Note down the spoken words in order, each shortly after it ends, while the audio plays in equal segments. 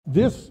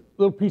This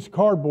little piece of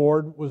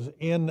cardboard was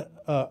in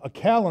a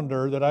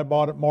calendar that I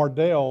bought at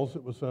Mardell's.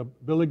 It was a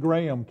Billy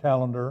Graham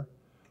calendar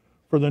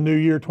for the new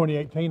year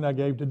 2018 I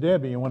gave to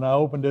Debbie. And when I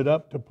opened it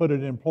up to put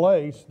it in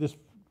place, this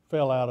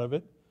fell out of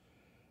it.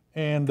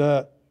 And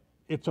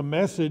it's a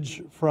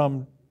message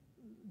from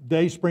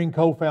Dayspring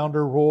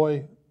co-founder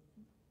Roy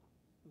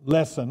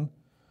Lesson.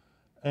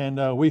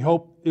 And we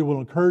hope it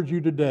will encourage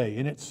you today.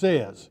 And it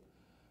says,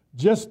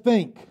 just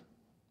think,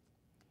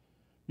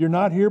 you're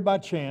not here by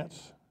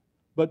chance,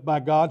 but by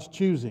God's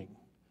choosing.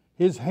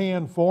 His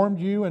hand formed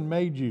you and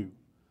made you.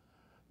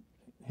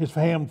 His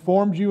hand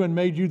formed you and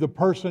made you the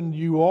person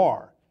you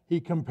are. He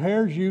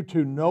compares you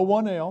to no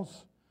one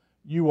else.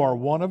 You are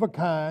one of a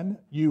kind.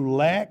 You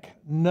lack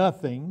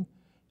nothing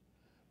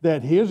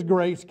that His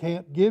grace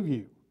can't give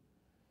you.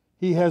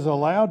 He has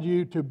allowed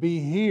you to be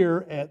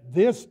here at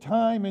this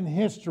time in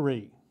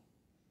history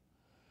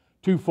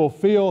to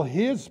fulfill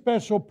His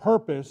special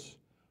purpose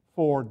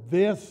for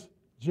this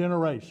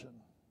generation.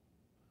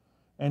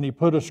 And he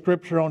put a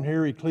scripture on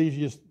here,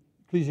 Ecclesiastes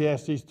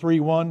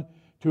 3:1.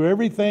 To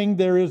everything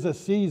there is a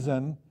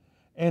season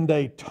and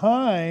a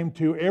time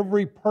to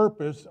every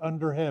purpose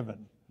under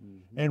heaven.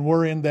 Mm-hmm. And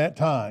we're in that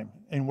time,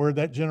 and we're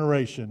that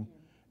generation,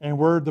 and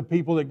we're the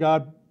people that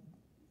God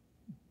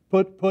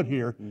put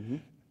here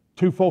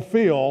to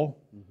fulfill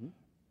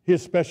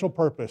His special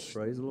purpose.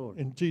 Praise the Lord.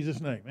 In Jesus'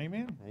 name,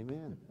 amen?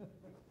 Amen.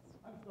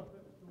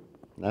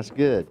 That's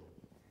good.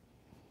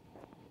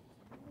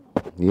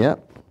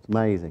 Yep, it's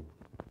amazing.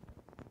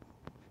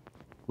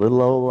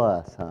 Little old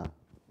us, huh?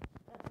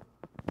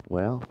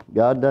 Well,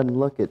 God doesn't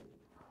look at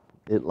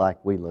it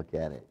like we look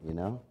at it, you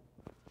know?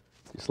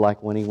 Just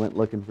like when He went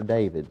looking for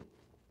David.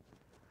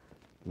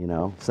 You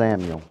know,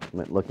 Samuel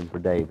went looking for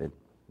David,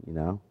 you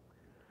know?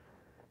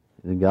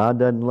 And God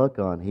doesn't look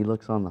on, He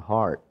looks on the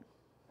heart.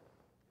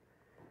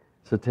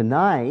 So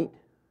tonight,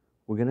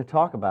 we're going to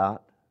talk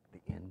about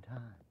the end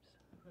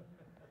times.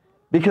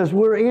 Because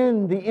we're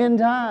in the end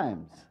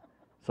times.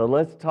 So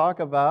let's talk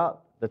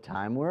about the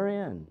time we're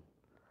in.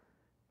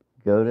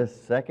 Go to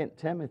 2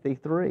 Timothy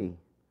 3.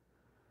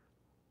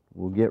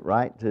 We'll get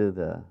right to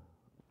the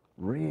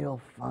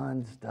real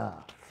fun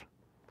stuff.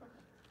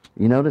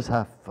 You notice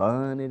how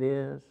fun it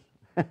is?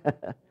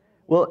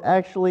 Well,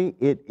 actually,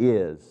 it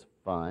is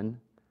fun.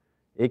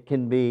 It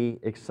can be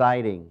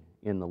exciting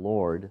in the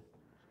Lord.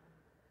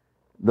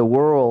 The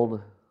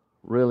world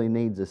really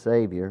needs a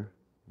Savior,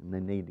 and they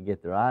need to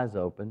get their eyes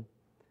open.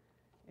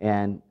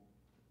 And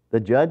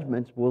the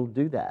judgments will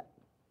do that.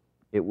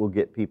 It will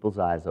get people's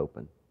eyes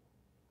open.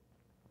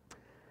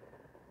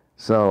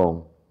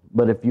 So,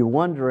 but if you're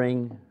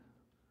wondering,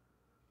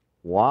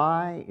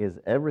 why is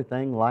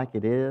everything like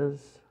it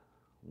is?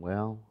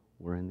 Well,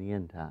 we're in the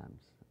end times.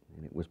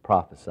 And it was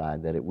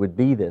prophesied that it would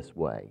be this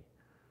way.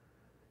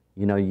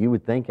 You know, you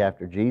would think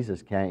after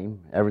Jesus came,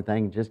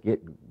 everything would just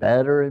get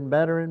better and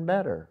better and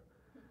better.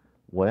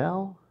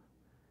 Well,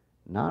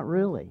 not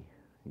really.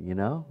 You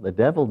know, the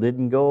devil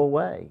didn't go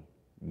away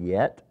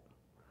yet.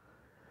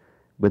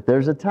 But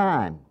there's a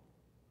time,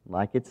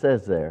 like it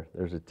says there,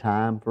 there's a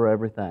time for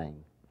everything,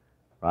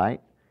 right?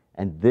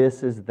 And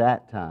this is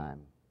that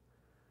time.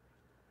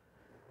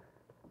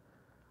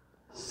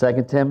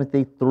 2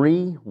 Timothy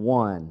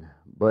 3:1.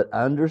 But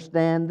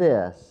understand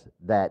this,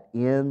 that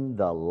in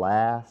the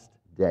last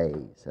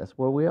days, that's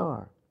where we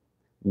are,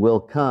 will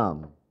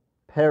come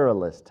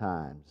perilous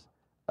times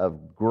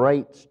of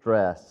great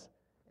stress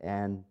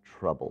and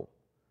trouble.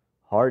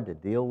 Hard to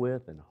deal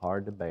with and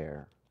hard to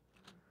bear.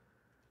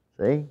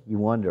 See, you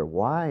wonder,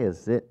 why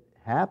is it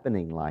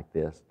happening like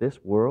this?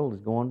 This world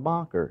is going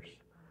bonkers.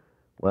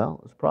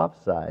 Well, it's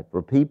prophesied.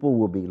 For people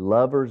will be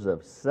lovers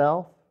of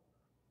self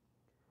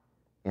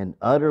and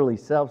utterly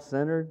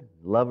self-centered,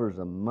 lovers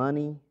of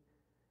money,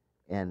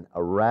 and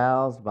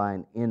aroused by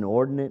an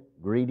inordinate,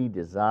 greedy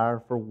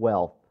desire for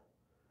wealth,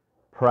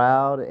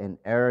 proud and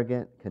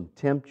arrogant,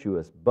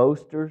 contemptuous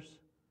boasters,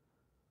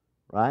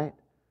 right?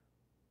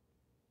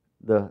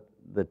 The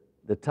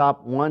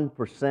top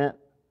 1%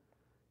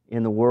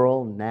 in the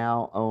world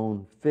now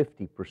own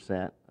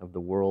 50% of the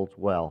world's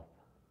wealth.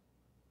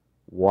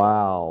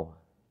 Wow,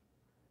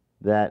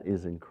 that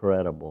is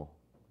incredible,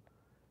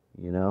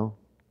 you know?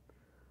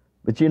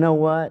 But you know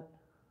what?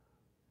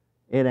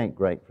 It ain't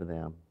great for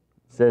them.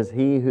 It says,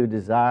 he who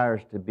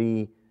desires to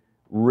be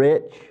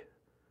rich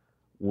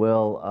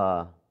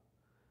will,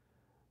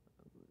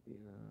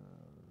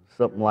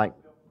 something like,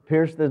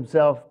 pierce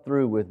themselves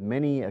through with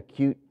many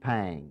acute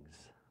pangs.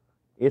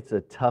 It's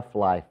a tough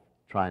life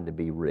trying to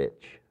be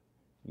rich.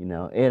 You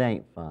know, it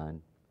ain't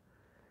fun.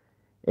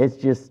 It's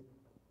just,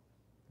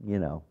 you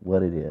know,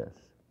 what it is.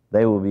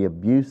 They will be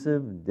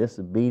abusive and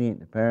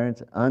disobedient to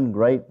parents,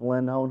 ungrateful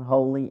and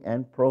unholy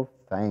and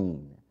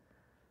profane,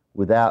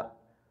 without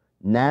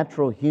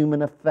natural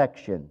human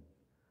affection,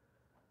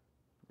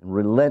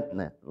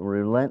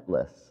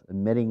 relentless,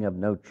 admitting of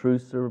no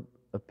truce or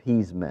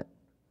appeasement,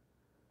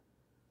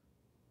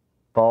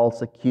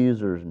 false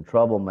accusers and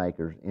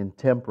troublemakers,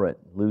 intemperate,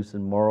 loose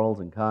in morals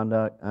and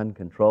conduct,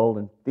 uncontrolled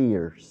and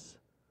fierce,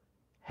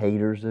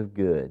 haters of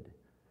good.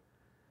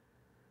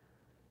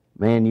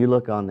 Man, you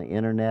look on the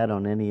internet,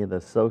 on any of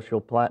the social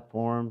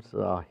platforms,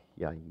 oh,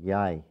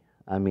 yeah.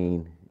 I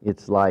mean,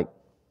 it's like,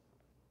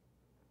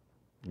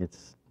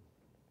 it's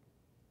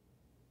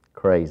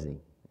crazy,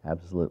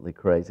 absolutely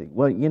crazy.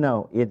 Well, you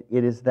know, it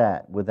is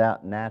that,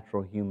 without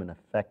natural human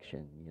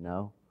affection, you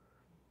know.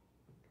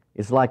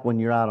 It's like when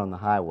you're out on the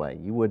highway.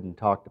 You wouldn't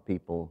talk to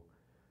people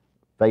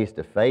face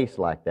to face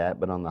like that,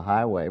 but on the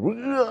highway,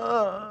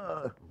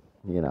 you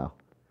know.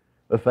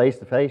 But face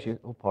to face,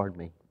 oh, pardon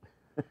me.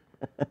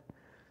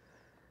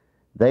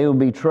 They will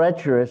be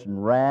treacherous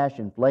and rash,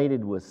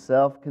 inflated with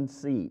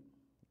self-conceit,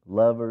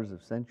 lovers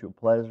of sensual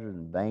pleasures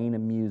and vain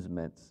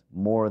amusements,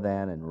 more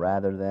than and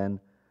rather than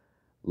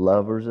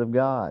lovers of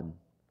God.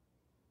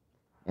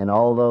 And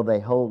although they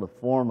hold a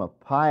form of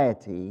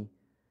piety,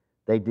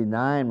 they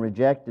deny and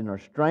reject and are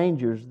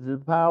strangers to the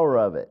power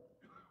of it.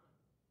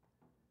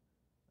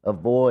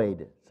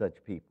 Avoid such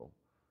people.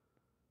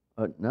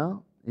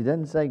 No, he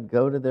doesn't say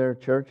go to their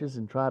churches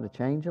and try to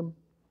change them.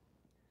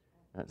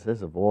 It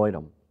says avoid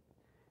them.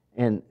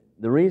 And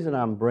the reason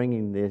I'm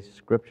bringing these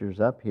scriptures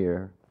up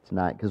here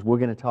tonight, because we're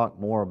going to talk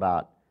more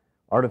about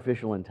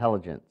artificial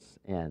intelligence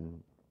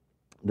and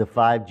the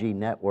 5G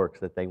networks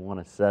that they want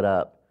to set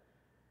up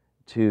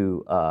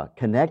to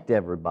connect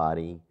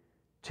everybody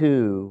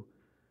to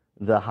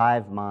the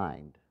hive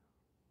mind,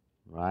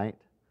 right?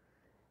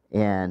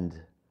 And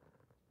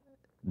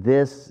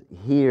this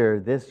here,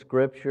 this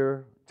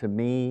scripture, to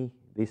me,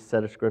 this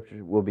set of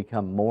scriptures will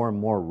become more and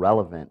more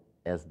relevant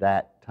as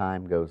that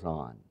time goes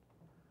on.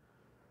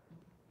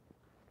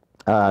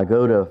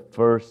 Go to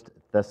 1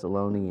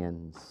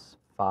 Thessalonians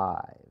 5.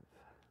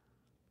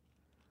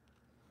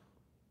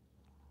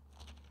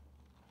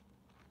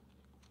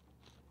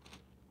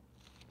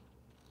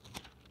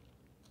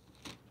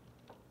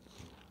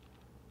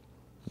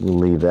 We'll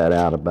leave that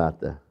out about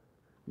the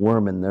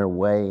worming their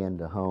way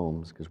into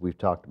homes, because we've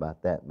talked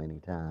about that many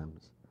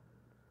times.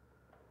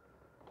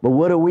 But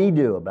what do we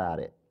do about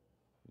it?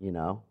 You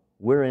know,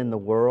 we're in the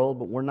world,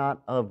 but we're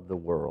not of the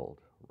world,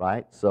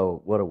 right?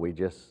 So what do we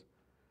just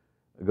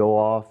go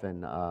off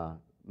and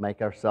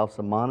make ourselves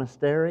a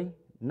monastery?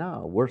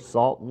 No, we're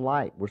salt and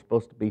light. We're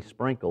supposed to be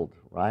sprinkled,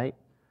 right?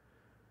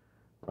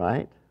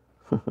 Right?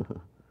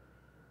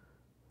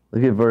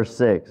 Look at verse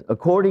 6.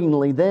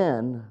 Accordingly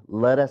then,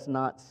 let us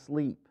not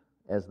sleep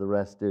as the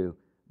rest do,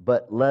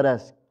 but let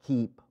us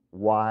keep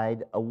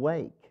wide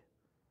awake,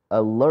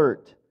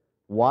 alert,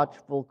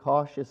 watchful,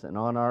 cautious, and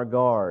on our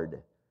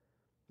guard.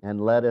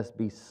 And let us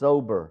be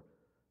sober,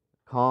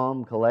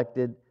 calm,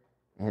 collected,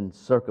 and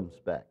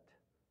circumspect.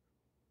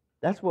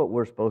 That's what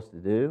we're supposed to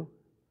do.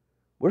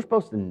 We're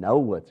supposed to know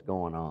what's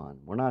going on.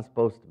 We're not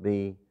supposed to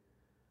be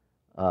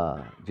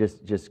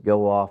just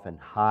go off and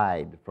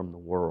hide from the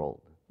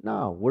world.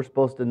 No, we're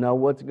supposed to know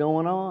what's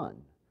going on.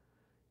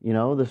 You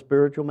know, the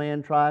spiritual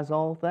man tries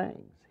all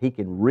things. He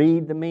can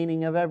read the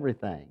meaning of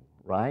everything,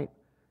 right?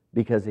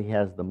 Because he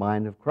has the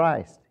mind of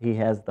Christ. He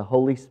has the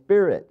Holy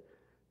Spirit.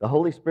 The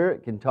Holy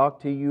Spirit can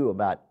talk to you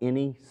about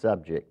any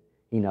subject.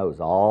 He knows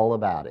all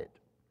about it,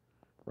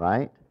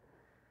 right?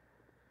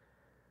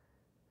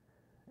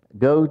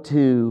 Go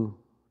to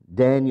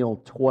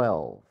Daniel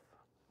 12.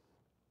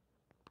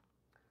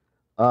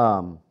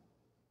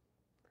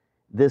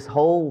 This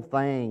whole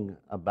thing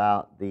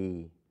about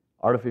the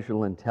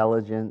artificial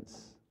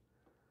intelligence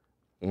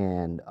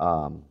and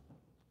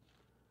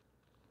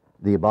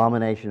the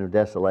abomination of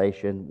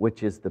desolation,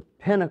 which is the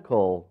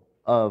pinnacle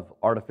of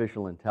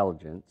artificial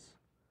intelligence,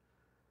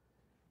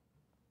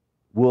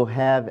 will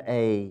have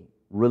a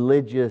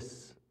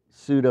religious,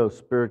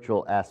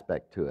 pseudo-spiritual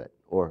aspect to it,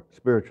 or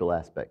spiritual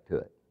aspect to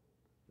it.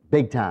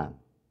 Big time.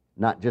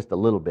 Not just a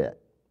little bit.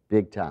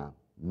 Big time.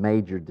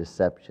 Major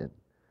deception.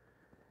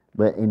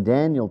 But in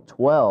Daniel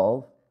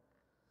 12,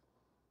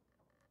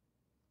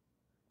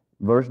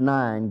 verse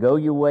 9, go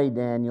your way,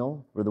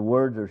 Daniel, for the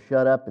words are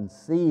shut up and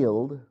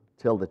sealed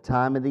till the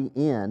time of the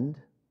end.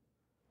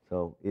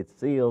 So it's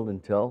sealed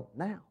until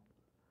now.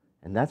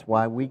 And that's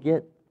why we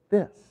get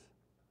this,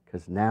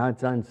 because now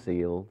it's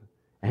unsealed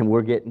and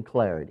we're getting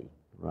clarity,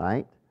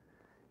 right?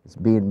 It's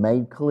being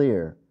made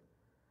clear.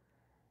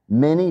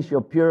 Many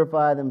shall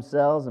purify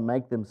themselves and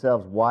make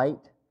themselves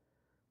white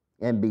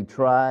and be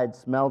tried,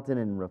 smelted,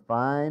 and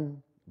refined,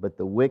 but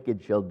the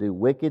wicked shall do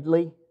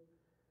wickedly,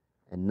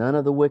 and none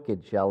of the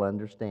wicked shall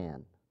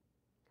understand.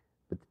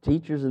 But the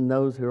teachers and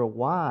those who are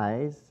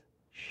wise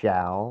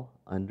shall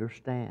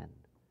understand.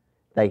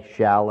 They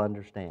shall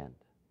understand.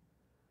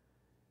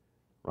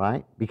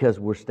 Right? Because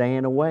we're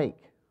staying awake.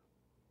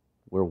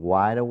 We're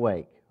wide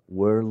awake.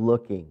 We're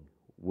looking.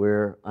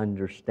 We're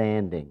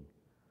understanding.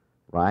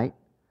 Right?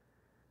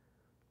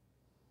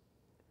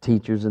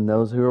 Teachers and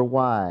those who are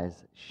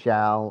wise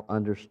shall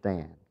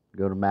understand.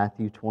 Go to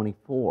Matthew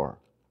 24.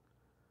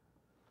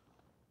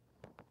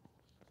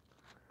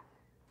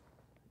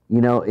 You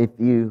know, if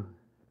you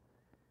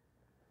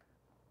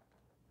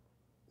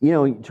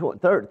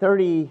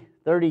 30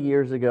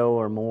 years ago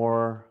or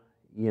more,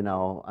 you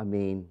know, I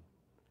mean,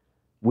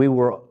 we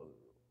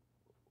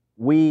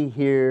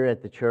here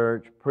at the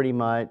church, pretty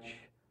much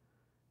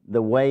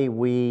the way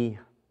we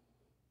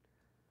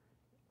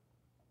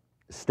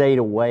stayed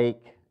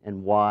awake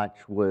and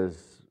watched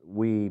was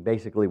we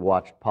basically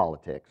watched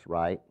politics,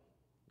 right,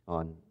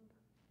 on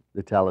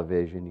the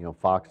television. You know,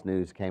 Fox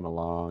News came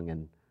along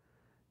and,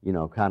 you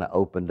know, kind of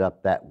opened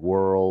up that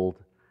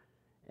world.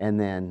 And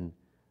then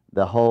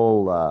the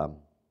whole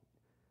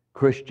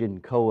Christian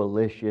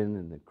coalition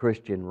and the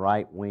Christian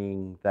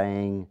right-wing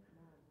thing,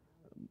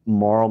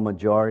 moral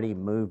majority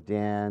moved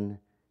in,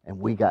 and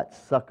we got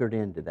suckered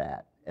into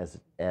that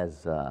as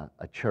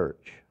a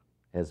church,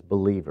 as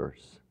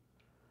believers.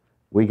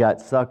 We got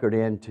suckered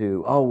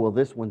into, oh, well,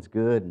 this one's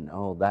good, and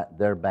oh, that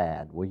they're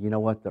bad. Well, you know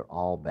what? They're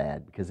all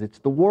bad because it's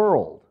the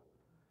world.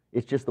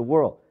 It's just the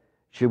world.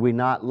 Should we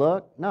not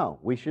look? No,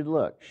 we should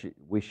look.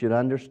 We should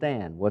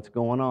understand what's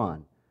going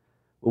on.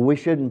 Well, we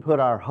shouldn't put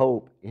our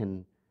hope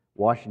in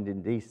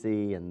Washington,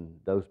 D.C. and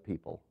those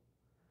people.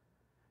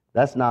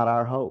 That's not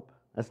our hope.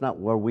 That's not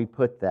where we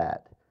put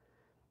that.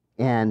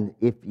 And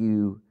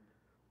when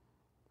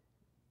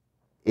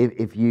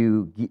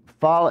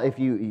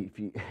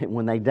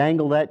they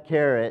dangle that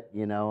carrot,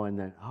 you know, and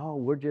then, oh,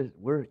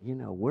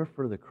 we're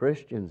for the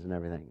Christians and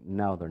everything.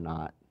 No, they're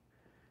not.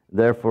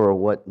 They're for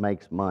what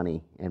makes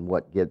money and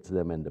what gets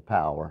them into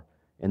power,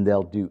 and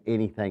they'll do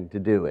anything to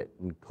do it,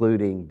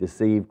 including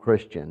deceive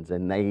Christians.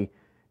 And they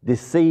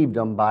deceived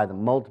them by the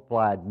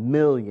multiplied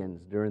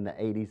millions during the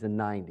 80s and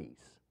 90s,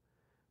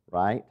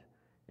 right?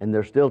 And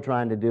they're still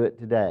trying to do it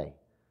today.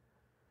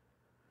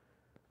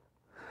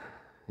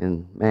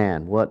 And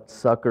man, what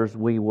suckers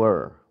we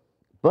were.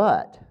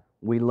 But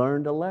we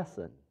learned a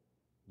lesson.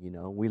 You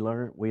know, we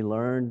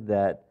learned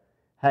that,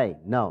 hey,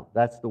 no,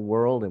 that's the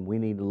world, and we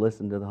need to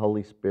listen to the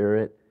Holy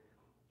Spirit.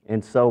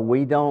 And so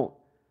we don't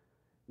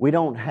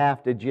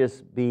have to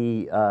just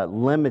be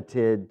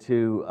limited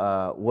to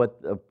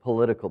what the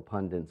political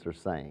pundits are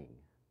saying.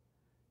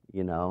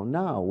 You know,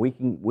 no,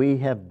 we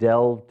have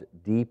delved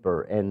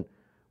deeper, and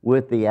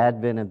with the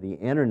advent of the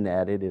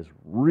internet, it has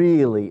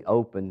really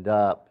opened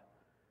up.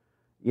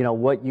 You know,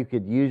 what you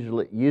could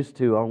used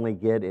to only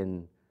get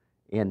in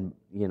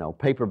you know,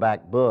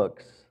 paperback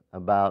books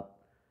about,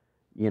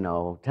 you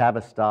know,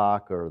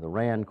 Tavistock or the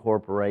Rand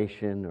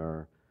Corporation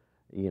or,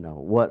 you know,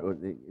 what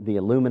the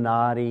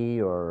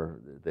Illuminati or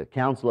the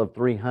Council of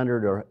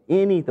 300 or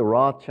the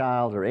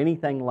Rothschilds or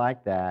anything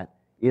like that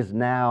is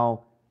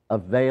now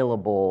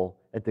available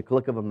at the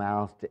click of a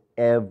mouse to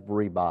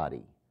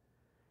everybody.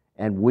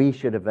 And we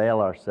should avail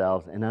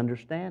ourselves and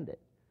understand it.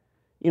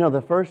 You know,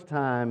 the first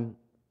time,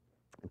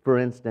 for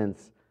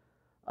instance,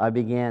 I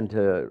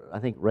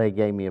think Ray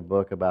gave me a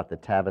book about the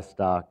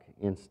Tavistock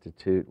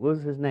Institute. What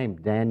was his name?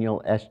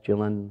 Daniel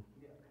Estulin,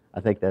 I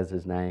think that's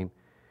his name.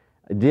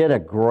 Did a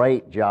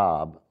great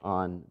job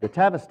on the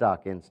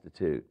Tavistock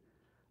Institute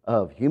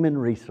of Human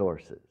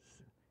Resources.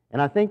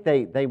 And I think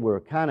they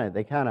kind of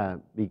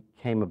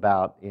became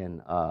about in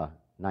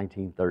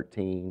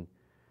 1913.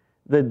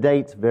 The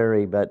dates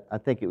vary, but I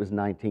think it was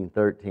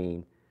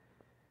 1913.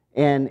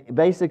 And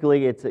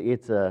basically,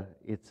 it's a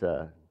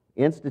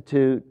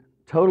institute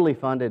totally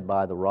funded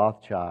by the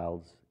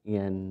Rothschilds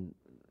in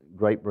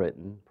Great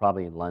Britain,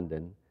 probably in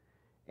London,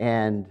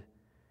 and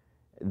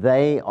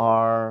they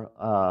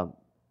are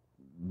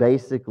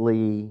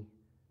basically,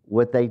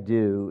 what they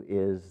do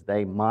is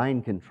they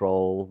mind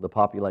control the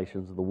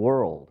populations of the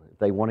world. If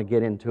they want to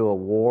get into a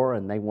war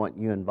and they want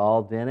you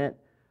involved in it,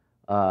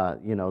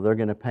 you know, they're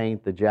going to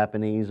paint the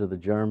Japanese or the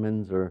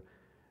Germans or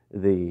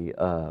the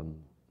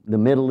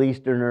Middle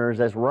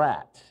Easterners as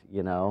rats,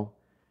 you know,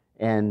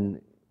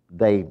 and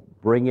they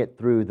bring it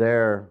through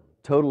their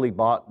totally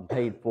bought and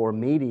paid for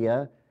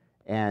media,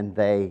 and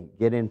they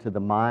get into the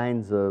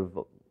minds of,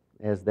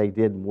 as they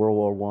did in World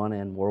War I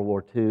and World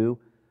War II,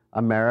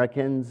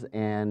 Americans,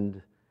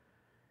 and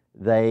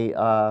they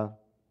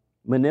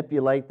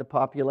manipulate the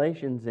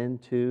populations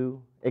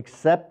into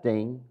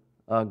accepting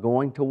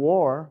going to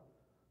war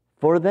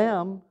for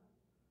them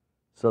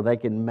so they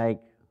can make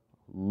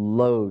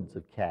loads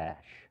of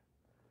cash.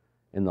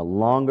 And the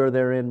longer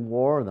they're in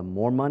war, the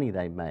more money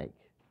they make.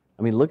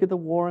 I mean, look at the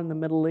war in the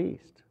Middle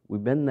East.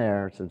 We've been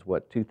there since,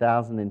 what,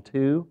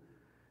 2002?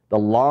 The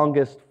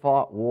longest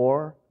fought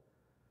war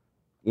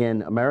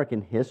in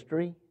American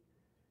history.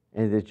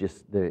 And it's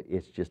just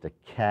a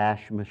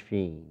cash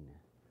machine.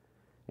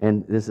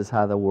 And this is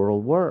how the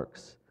world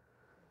works.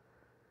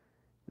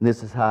 And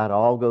this is how it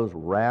all goes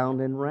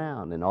round and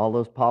round. And all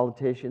those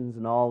politicians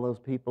and all those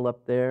people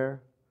up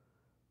there,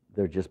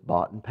 they're just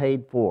bought and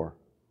paid for.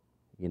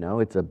 You know,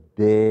 it's a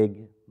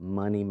big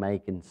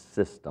money-making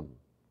system,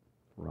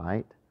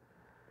 right?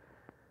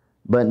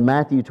 But in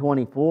Matthew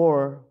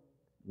 24,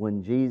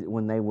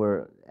 when they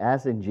were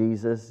asking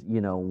Jesus,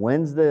 you know,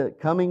 when's the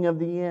coming of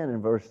the end,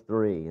 in verse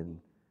 3, and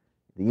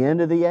the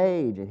end of the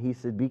age, and he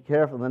said, be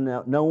careful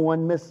that no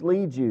one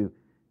misleads you,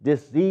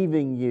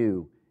 deceiving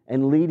you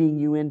and leading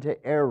you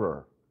into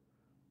error.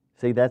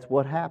 See, that's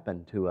what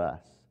happened to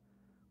us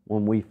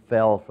when we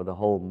fell for the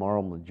whole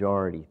moral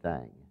majority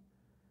thing.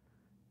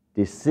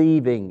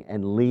 Deceiving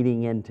and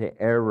leading into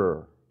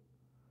error,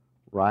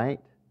 right?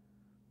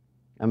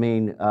 I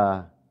mean,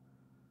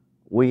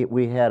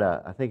 we had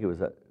I think it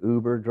was an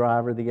Uber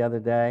driver the other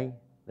day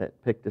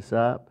that picked us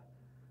up.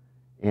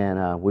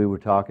 And we were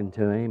talking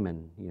to him,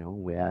 and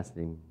we asked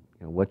him,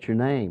 what's your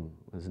name?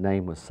 His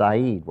name was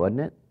Saeed, wasn't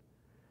it?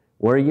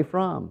 Where are you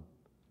from?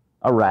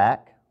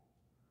 Iraq.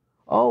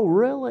 Oh,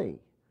 really?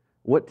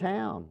 What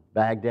town?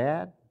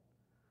 Baghdad?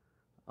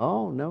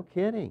 Oh, no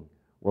kidding.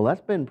 Well,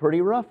 that's been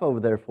pretty rough over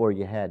there for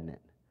you, hadn't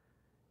it?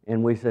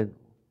 And we said,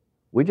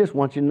 we just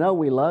want you to know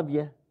we love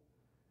you.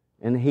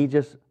 And he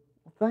just,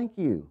 thank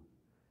you.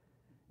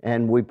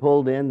 And we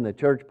pulled in the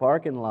church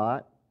parking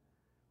lot,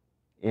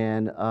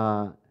 and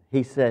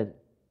he said,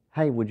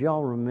 hey, would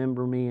y'all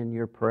remember me in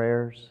your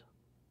prayers?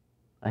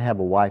 I have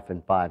a wife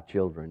and 5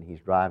 children. He's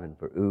driving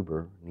for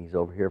Uber, and he's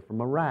over here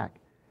from Iraq.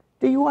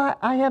 Do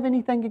I have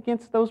anything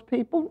against those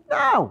people?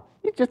 No,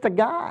 he's just a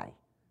guy.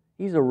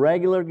 He's a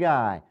regular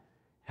guy.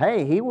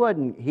 Hey, he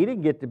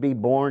didn't get to be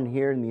born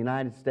here in the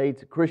United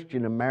States,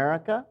 Christian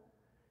America.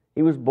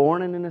 He was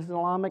born in an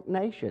Islamic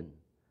nation.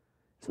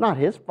 It's not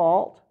his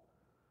fault,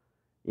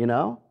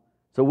 So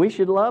we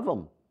should love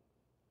him.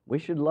 We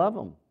should love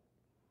him.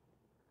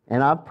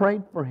 And I've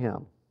prayed for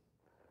him.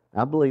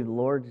 I believe the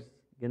Lord's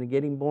going to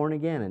get him born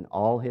again and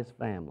all his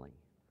family,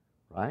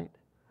 right?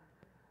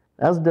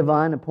 That was a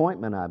divine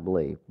appointment, I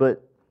believe.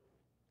 But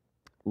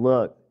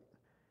look,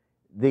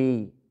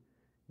 these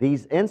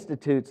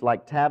institutes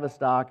like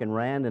Tavistock and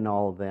Rand and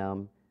all of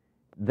them,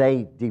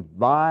 they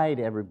divide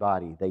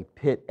everybody. They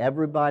pit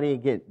everybody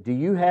against. Do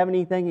you have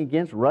anything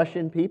against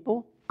Russian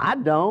people? I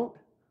don't.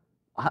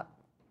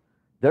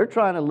 They're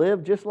trying to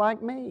live just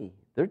like me.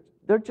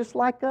 They're just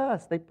like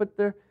us. They put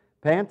their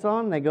pants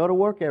on and they go to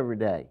work every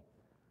day.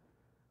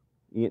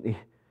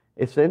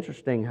 It's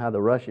interesting how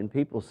the Russian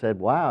people said,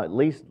 wow, at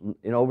least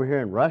over here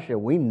in Russia,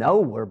 we know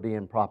we're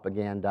being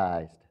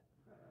propagandized.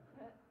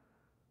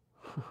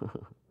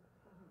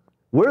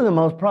 We're the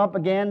most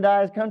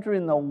propagandized country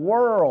in the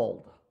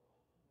world.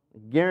 I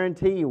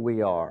guarantee you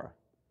we are.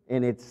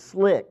 And it's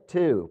slick,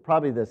 too.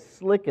 Probably the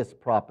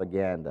slickest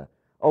propaganda.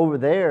 Over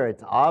there,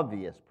 it's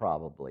obvious,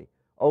 probably.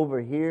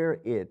 Over here,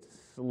 it's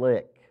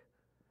slick.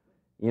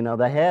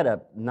 They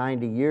had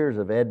 90 years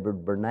of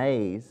Edward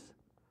Bernays,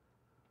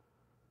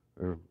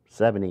 or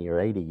 70 or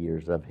 80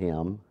 years of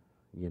him,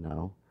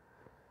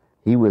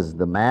 He was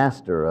the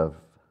master of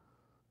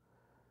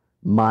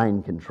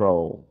mind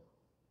control.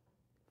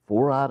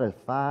 4 out of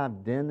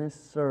 5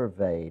 dentists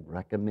surveyed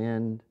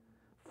recommend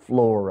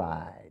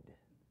fluoride,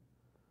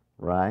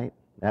 right?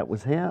 That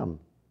was him,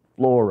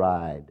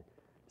 fluoride.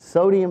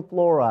 Sodium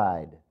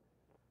fluoride,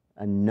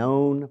 a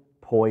known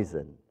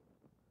poison.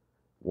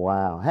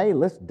 Wow. Hey,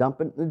 let's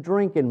dump it in the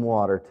drinking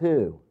water,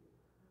 too.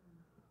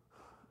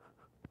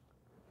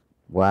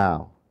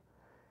 Wow.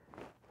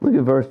 Look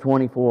at verse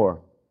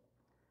 24.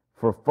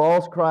 For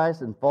false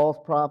Christs and false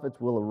prophets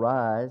will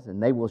arise,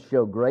 and they will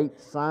show great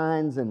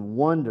signs and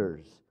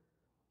wonders,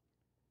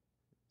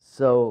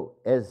 so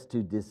as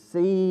to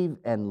deceive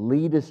and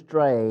lead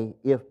astray,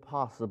 if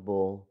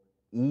possible,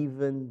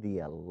 even the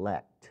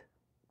elect.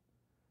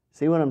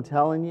 See what I'm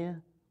telling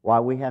you? Why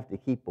we have to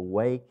keep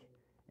awake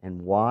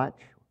and watch?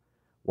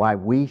 Why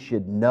we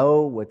should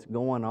know what's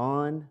going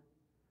on?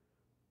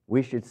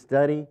 We should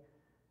study.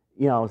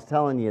 I was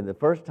telling you, the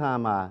first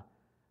time I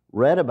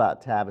read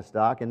about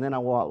Tavistock, and then I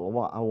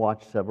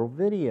watched several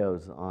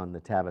videos on the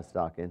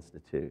Tavistock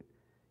Institute.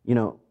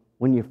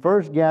 When you're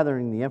first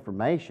gathering the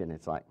information,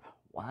 it's like,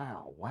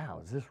 wow,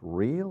 is this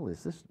real?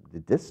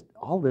 Did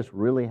all this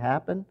really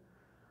happen?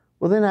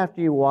 Well, then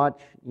after you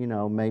watch,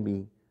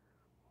 maybe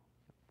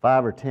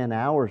 5 or 10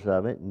 hours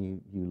of it,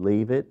 and you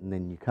leave it, and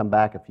then you come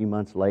back a few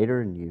months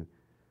later and you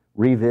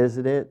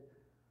revisit it,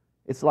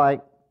 it's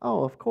like,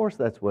 oh, of course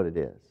that's what it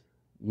is,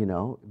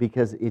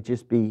 because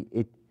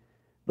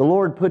the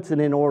Lord puts it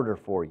in order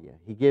for you.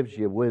 He gives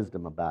you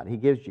wisdom about it. He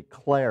gives you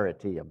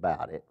clarity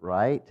about it,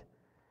 right?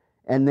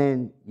 And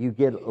then you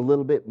get a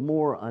little bit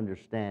more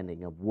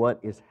understanding of what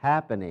is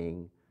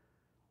happening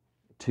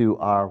to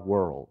our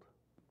world.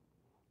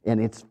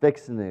 And it's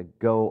fixing to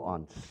go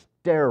on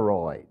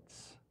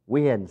steroids.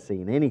 We hadn't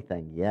seen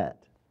anything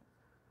yet.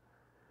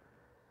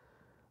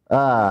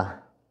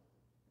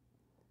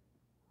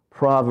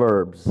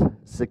 Proverbs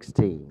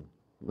 16.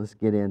 Let's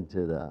get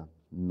into the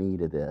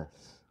meat of this.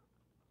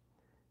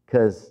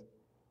 Because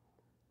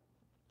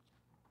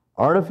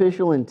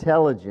artificial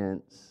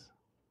intelligence,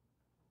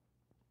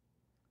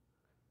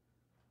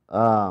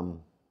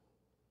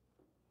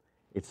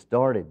 it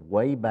started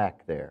way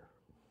back there,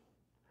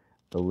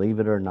 believe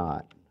it or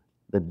not.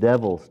 The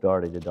devil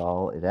started it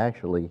all. It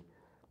actually,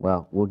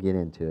 well, we'll get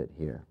into it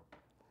here.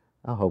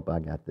 I hope I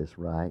got this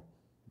right.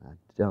 I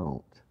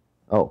don't.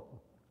 Oh,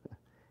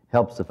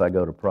 helps if I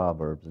go to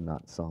Proverbs and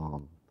not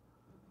Psalm.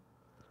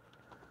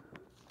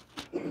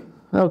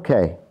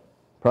 Okay,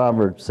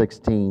 Proverbs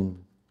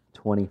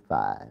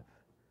 16:25.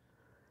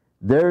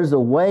 There's a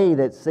way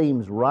that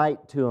seems right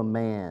to a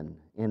man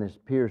and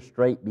appears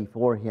straight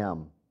before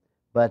him,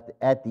 but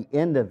at the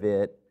end of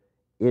it,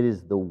 it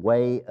is the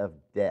way of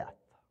death.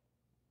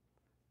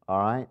 All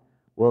right?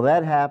 Well,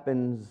 that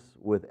happens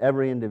with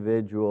every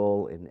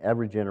individual in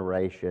every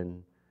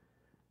generation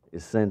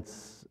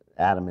since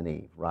Adam and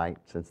Eve, right?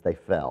 Since they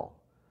fell.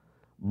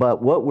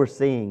 But what we're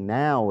seeing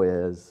now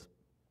is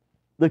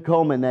the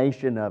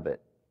culmination of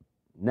it.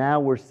 Now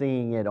we're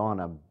seeing it on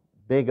a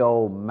big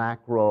old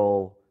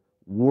macro,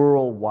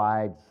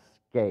 worldwide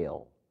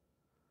scale.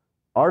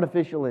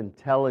 Artificial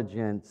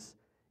intelligence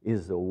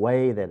is the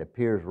way that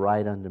appears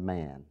right unto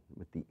man,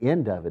 but the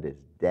end of it is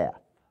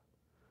death.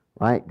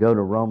 Right? Go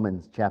to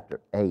Romans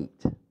chapter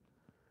 8.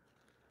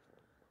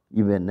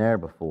 You've been there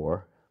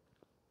before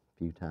a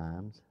few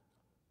times.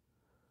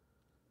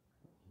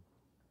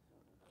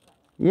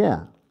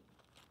 Yeah.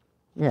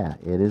 Yeah,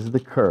 it is the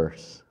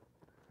curse.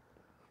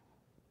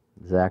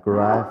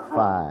 Zechariah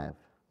 5.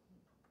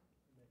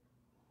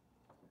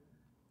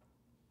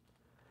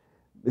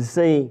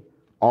 See,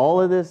 all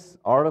of this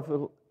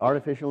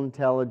artificial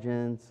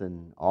intelligence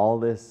and all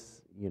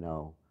this,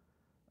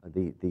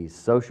 these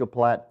social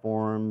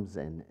platforms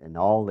and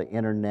all the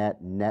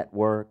internet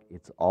network,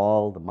 it's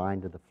all the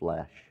mind of the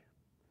flesh.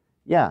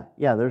 Yeah,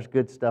 there's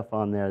good stuff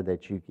on there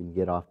that you can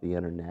get off the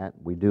internet.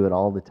 We do it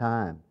all the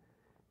time.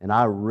 And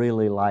I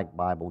really like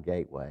Bible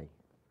Gateway.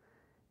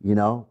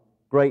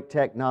 Great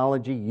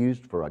technology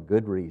used for a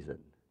good reason.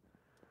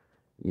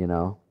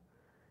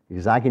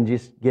 Because I can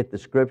just get the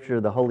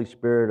Scripture, the Holy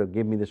Spirit will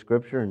give me the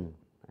Scripture, and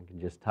I can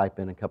just type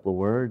in a couple of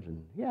words,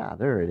 and yeah,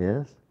 there it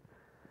is.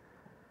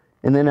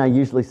 And then I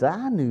usually say,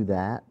 I knew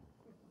that.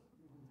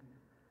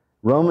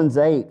 Romans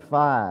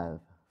 8:5.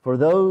 For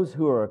those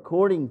who are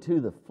according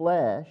to the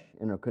flesh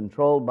and are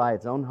controlled by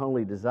its own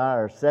holy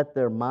desire set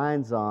their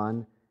minds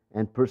on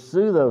and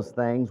pursue those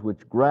things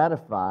which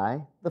gratify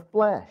the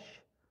flesh.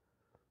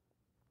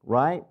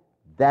 Right?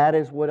 That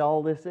is what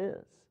all this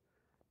is.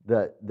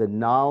 The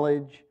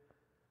knowledge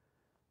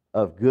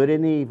of good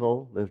and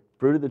evil, the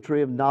fruit of the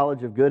tree of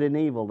knowledge of good and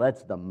evil,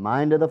 that's the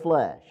mind of the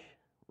flesh,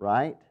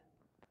 right?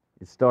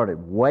 It started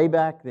way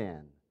back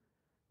then.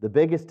 The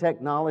biggest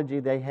technology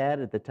they had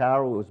at the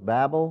Tower was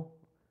Babel,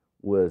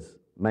 was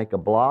make a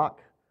block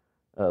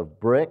of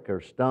brick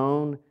or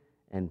stone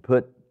and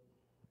put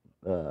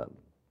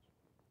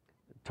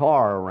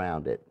tar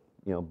around it,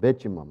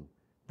 bitumen.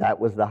 That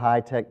was the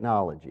high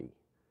technology.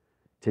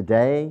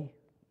 Today,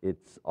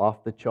 it's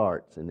off the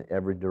charts in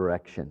every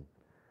direction.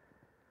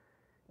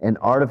 And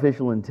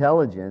artificial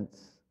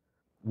intelligence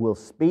will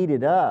speed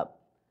it up.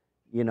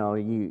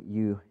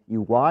 You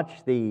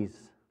watch these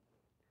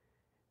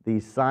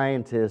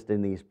scientists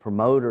and these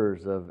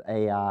promoters of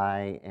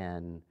AI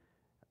and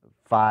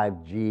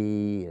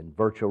 5G and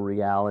virtual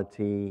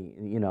reality,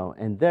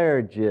 and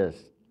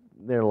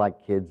they're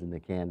like kids in the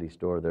candy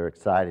store. They're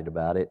excited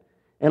about it.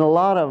 And a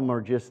lot of them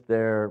are just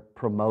their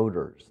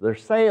promoters. They're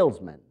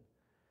salesmen.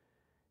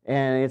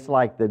 And it's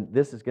like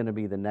this is going to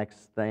be the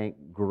next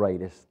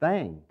greatest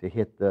thing to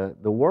hit the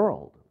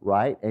world,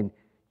 right? And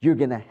you're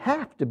going to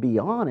have to be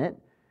on it,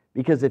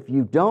 because if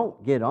you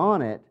don't get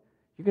on it,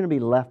 you're going to be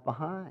left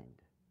behind.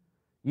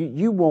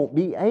 You won't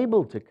be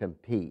able to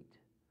compete,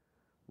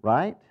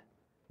 right?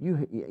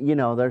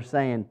 They're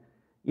saying,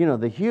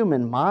 the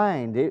human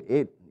mind,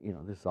 this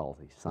is all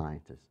these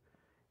scientists,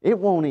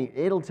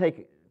 it'll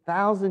take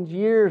thousands of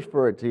years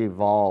for it to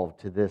evolve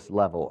to this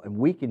level, and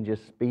we can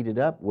just speed it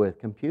up with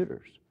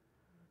computers.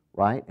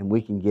 Right? And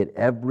we can get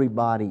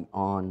everybody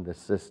on the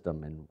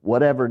system, and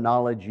whatever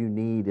knowledge you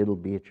need, it'll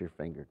be at your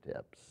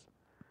fingertips.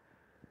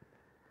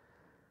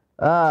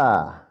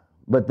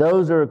 But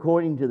those are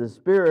according to the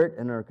Spirit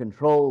and are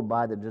controlled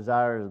by the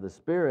desires of the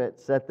Spirit,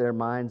 set their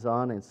minds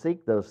on and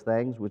seek those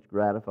things which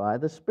gratify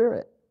the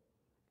Spirit.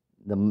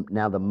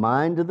 Now the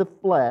mind of the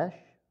flesh,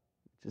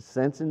 which is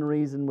sense and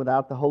reason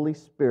without the Holy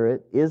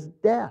Spirit, is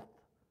death.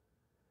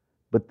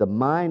 But the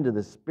mind of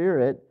the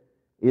Spirit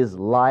is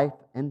life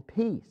and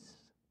peace.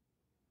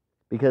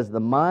 Because the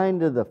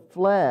mind of the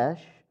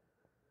flesh,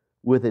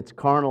 with its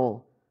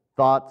carnal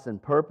thoughts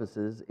and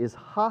purposes, is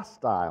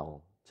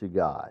hostile to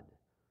God.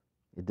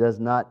 It does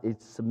not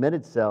submit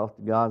itself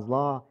to God's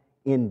law.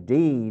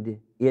 Indeed,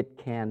 it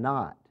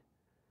cannot.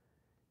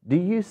 Do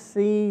you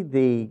see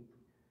the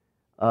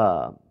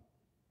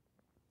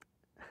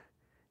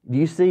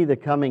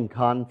coming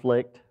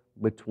conflict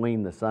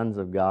between the sons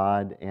of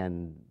God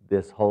and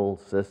this whole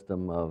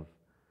system of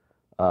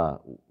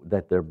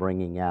that they're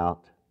bringing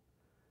out?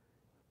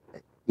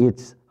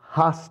 It's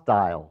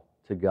hostile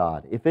to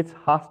God. If it's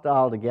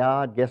hostile to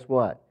God, guess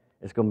what?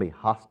 It's going to be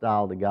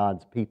hostile to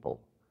God's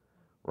people,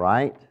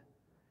 right?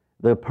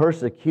 The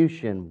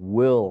persecution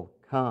will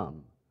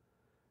come.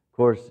 Of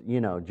course,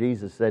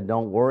 Jesus said,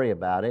 don't worry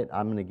about it.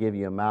 I'm going to give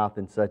you a mouth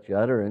and such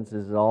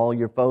utterances that all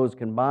your foes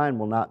combined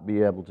will not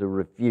be able to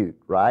refute,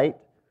 right?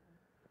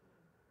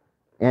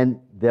 And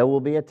there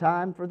will be a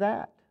time for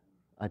that,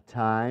 a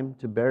time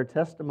to bear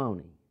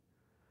testimony.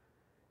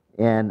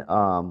 And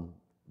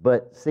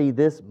but see,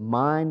 this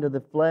mind of the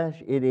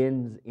flesh, it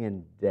ends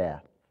in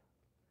death.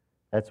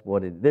 That's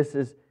what it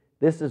is.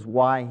 This is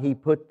why he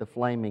put the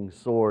flaming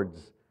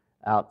swords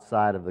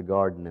outside of the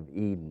Garden of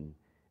Eden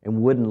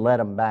and wouldn't let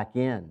them back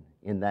in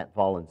that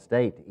fallen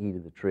state to eat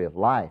of the tree of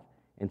life.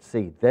 And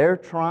see, they're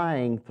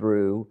trying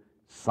through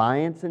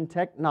science and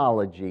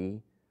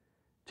technology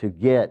to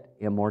get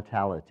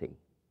immortality.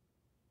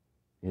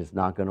 It's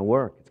not going to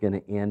work. It's going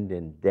to end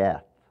in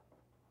death.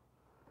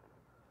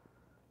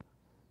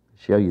 I'll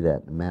show you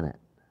that in a minute.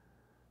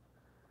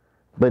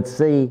 But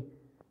see,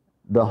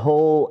 the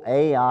whole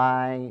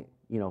AI,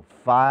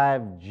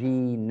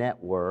 5G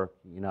network,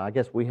 I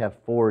guess we have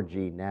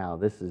 4G now.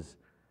 This is,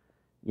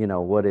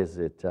 what is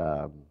it,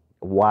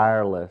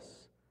 wireless.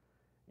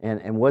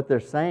 And what they're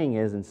saying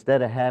is,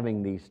 instead of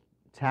having these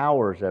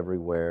towers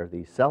everywhere,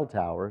 these cell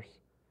towers,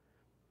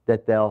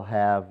 that they'll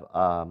have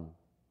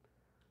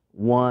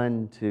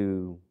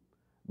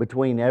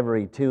between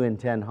every 2 and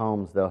 10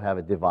 homes, they'll have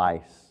a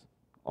device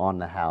on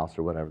the house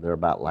or whatever. They're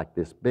about like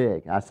this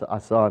big. I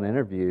saw an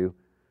interview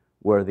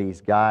where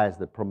these guys,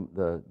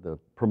 the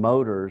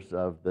promoters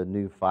of the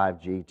new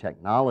 5G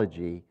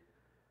technology,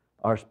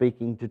 are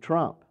speaking to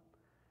Trump.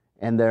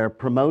 And they're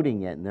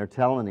promoting it, and they're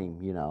telling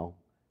him,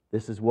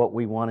 this is what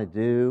we want to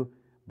do.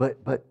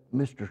 But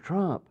Mr.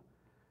 Trump,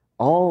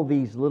 all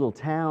these little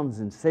towns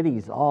and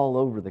cities all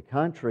over the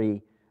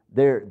country,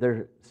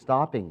 they're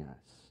stopping us.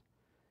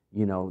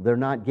 They're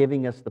not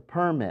giving us the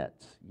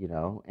permits,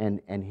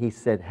 And he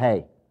said,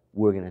 hey,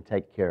 we're going to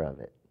take care of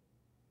it.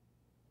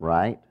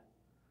 Right?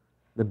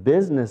 The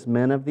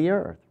businessmen of the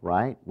earth,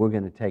 right? We're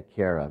going to take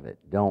care of it.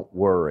 Don't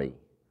worry.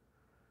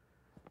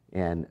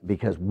 And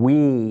because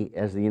we,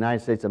 as the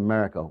United States of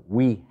America,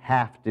 we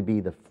have to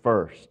be the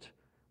first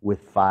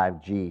with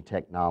 5G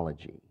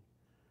technology.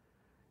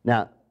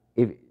 Now,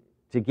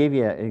 to give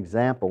you an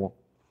example,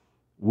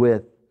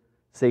 it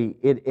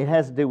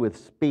has to do with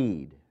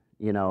speed,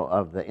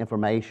 of the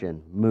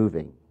information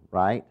moving,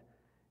 right?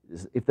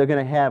 If they're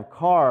going to have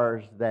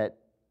cars that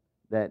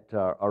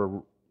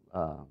are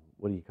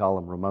what do you call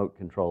them, remote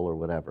control or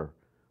whatever,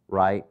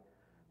 right?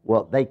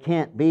 Well, they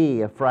can't be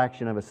a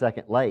fraction of a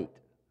second late.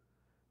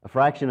 A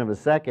fraction of a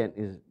second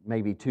is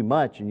maybe too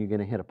much, and you're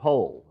going to hit a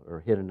pole or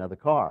hit another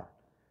car.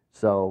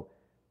 So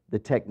the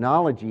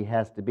technology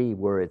has to be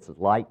where it's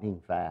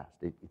lightning fast.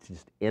 It's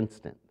just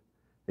instant.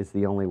 It's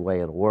the only way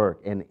it'll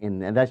work.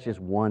 And that's just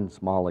one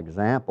small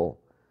example.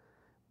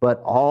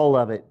 But all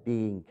of it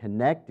being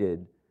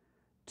connected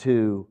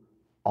to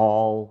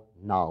all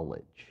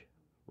knowledge,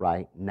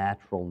 right?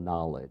 Natural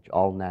knowledge,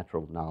 all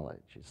natural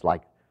knowledge. It's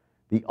like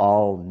the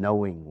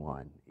all-knowing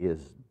one is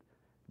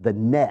the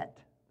net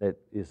that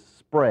is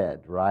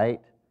spread,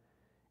 right?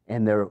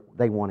 And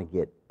they want to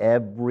get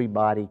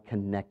everybody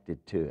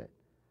connected to it.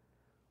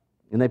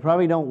 And they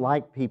probably don't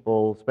like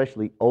people,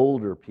 especially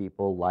older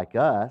people like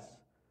us,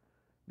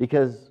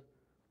 because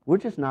we're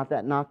just not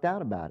that knocked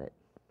out about it.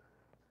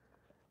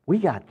 We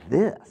got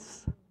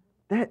this.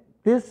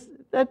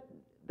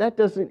 That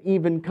doesn't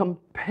even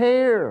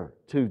compare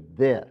to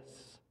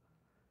this.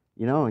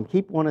 And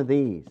keep one of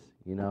these,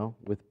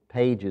 with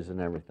pages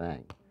and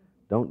everything.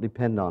 Don't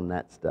depend on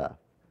that stuff.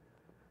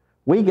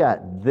 We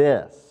got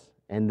this,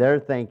 and they're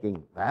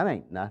thinking, that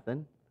ain't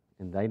nothing,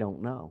 and they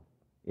don't know.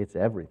 It's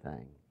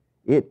everything.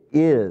 It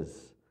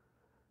is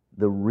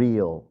the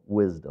real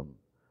wisdom.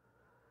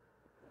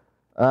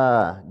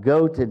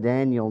 Go to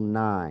Daniel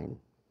 9.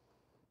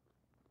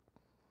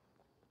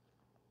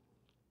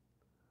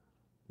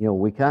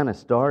 We kind of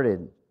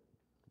started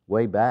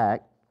way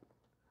back,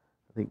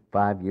 I think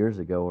 5 years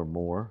ago or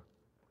more,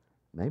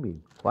 maybe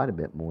quite a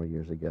bit more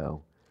years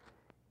ago,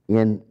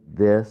 in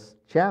this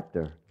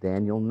chapter,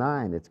 Daniel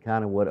 9. It's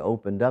kind of what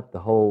opened up the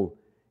whole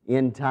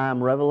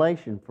end-time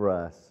revelation for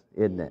us,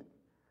 isn't it?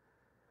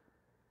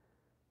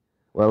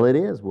 Well, it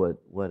is what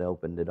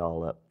opened it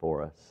all up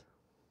for us.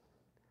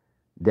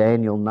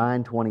 Daniel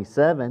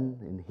 9:27,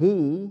 and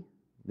he,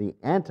 the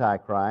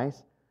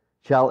Antichrist,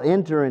 shall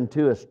enter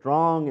into a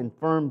strong and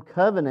firm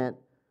covenant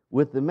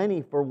with the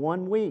many for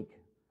 1 week,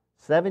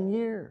 7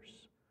 years,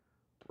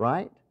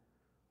 right?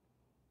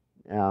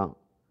 Now,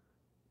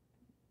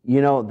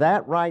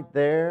 that right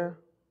there,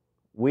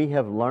 we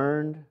have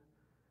learned,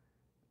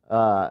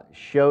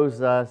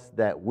 shows us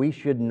that we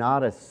should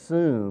not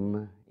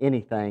assume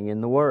anything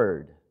in the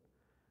Word.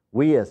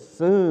 We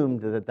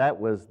assumed that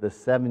was the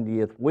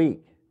 70th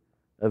week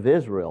of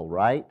Israel,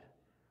 right?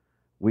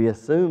 We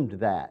assumed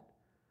that.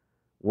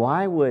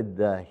 Why would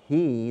the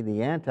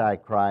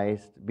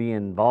Antichrist, be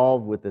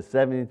involved with the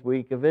 70th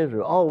week of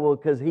Israel? Oh, well,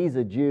 because he's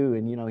a Jew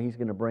and, he's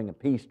going to bring a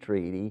peace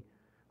treaty.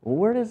 Well,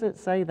 where does it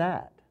say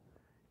that?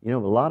 A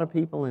lot of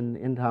people in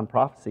end-time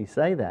prophecy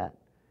say that.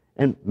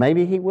 And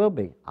maybe he will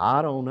be.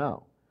 I don't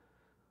know.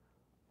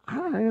 I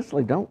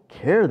honestly don't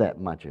care that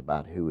much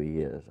about who he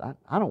is.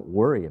 I don't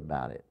worry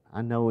about it.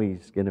 I know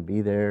he's going to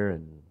be there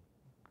and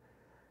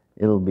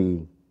it'll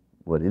be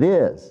what it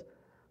is.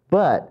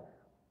 But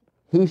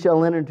he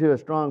shall enter into a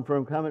strong,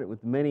 firm covenant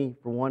with many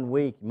for 1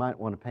 week. You might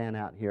want to pan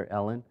out here,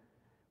 Ellen.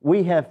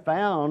 We have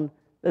found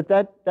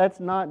that's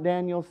not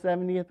Daniel's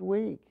 70th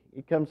week.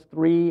 It comes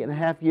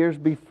 3.5 years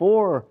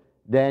before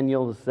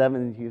Daniel's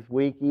 70th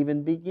week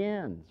even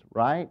begins,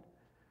 right?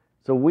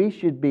 So we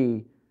should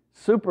be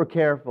super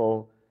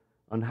careful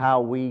on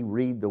how we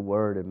read the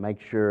Word and make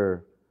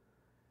sure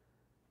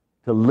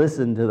to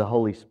listen to the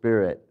Holy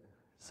Spirit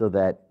so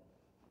that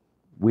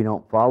we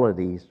don't follow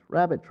these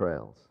rabbit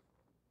trails.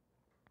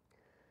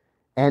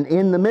 And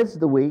in the midst of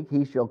the week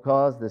he shall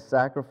cause the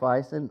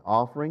sacrifice and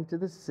offering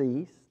to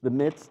cease, the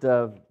midst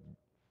of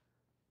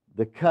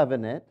the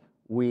covenant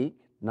week,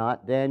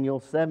 not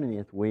Daniel's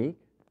 70th week,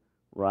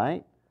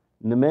 right?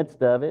 In the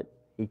midst of it,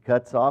 he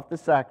cuts off the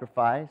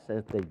sacrifice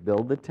as they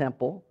build the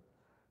temple,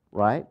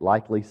 right?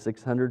 Likely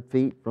 600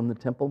 feet from the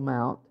Temple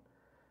Mount,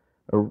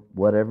 or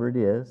whatever it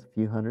is, a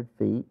few hundred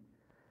feet.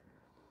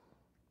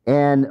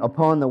 And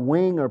upon the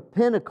wing or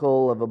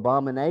pinnacle of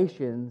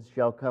abominations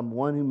shall come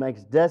one who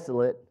makes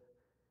desolate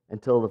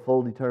until the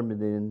full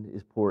determined end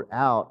is poured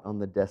out on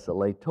the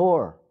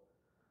desolator.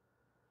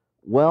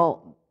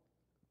 Well,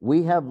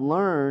 we have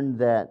learned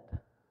that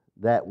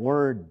that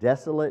word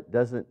desolate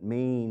doesn't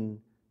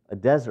mean a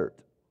desert,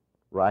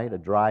 right? A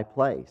dry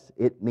place.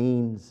 It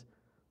means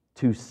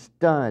to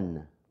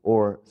stun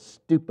or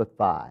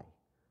stupefy,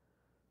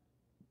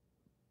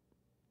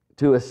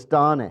 to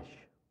astonish,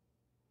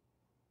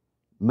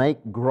 make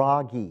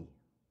groggy,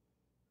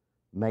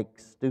 make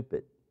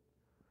stupid.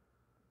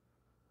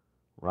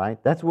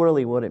 Right? That's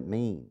really what it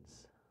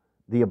means.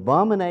 The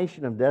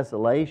abomination of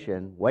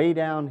desolation, way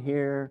down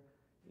here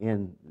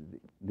in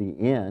the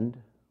end,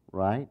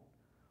 right?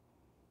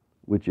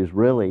 Which is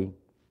really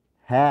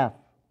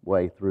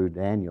halfway through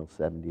Daniel's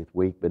 70th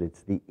week, but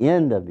it's the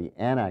end of the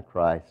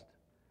Antichrist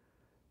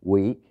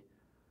week.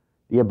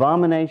 The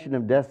abomination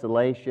of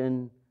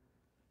desolation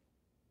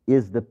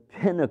is the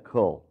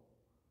pinnacle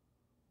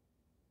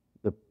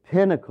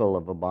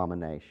of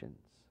abominations,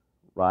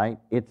 right?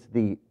 It's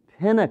the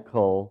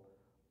pinnacle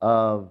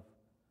of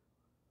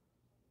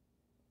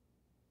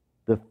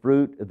the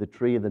fruit of the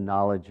tree of the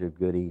knowledge of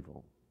good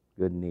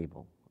and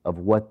evil, of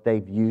what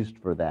they've used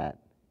for that.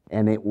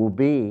 And it will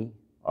be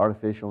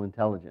artificial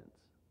intelligence.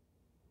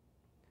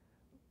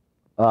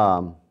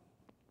 Go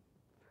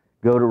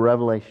to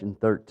Revelation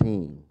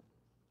 13.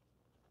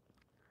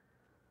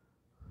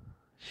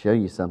 Show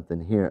you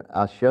something here.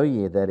 I'll show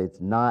you that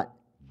it's not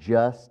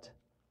just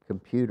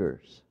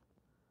computers.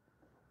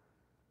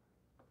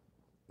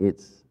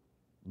 It's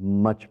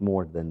much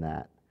more than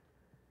that.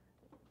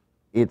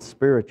 It's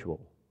spiritual.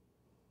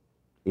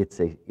 It's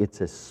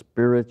a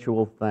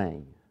spiritual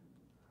thing.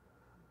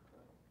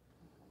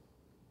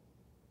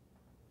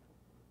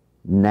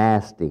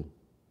 Nasty.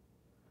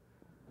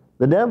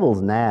 The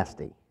devil's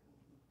nasty.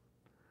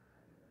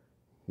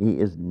 He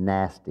is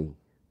nasty.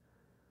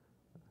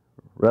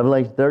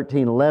 Revelation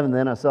 13:11,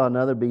 then I saw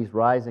another beast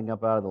rising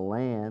up out of the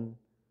land.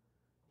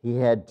 He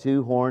had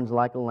two horns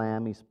like a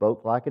lamb. He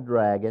spoke like a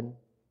dragon.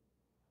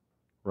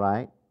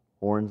 Right?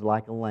 Horns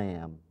like a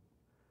lamb.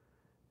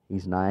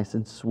 He's nice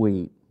and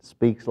sweet.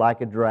 Speaks like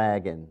a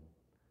dragon.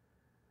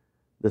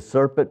 The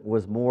serpent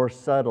was more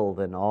subtle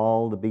than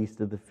all the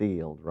beasts of the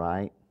field,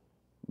 right?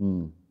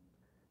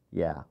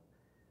 Yeah.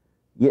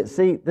 Yet,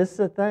 see, this is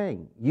the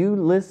thing. You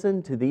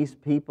listen to these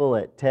people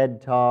at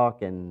TED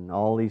Talk and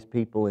all these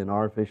people in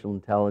artificial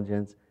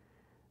intelligence,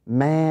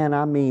 man,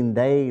 I mean,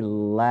 they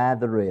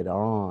lather it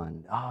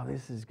on. Oh,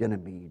 this is going to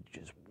be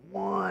just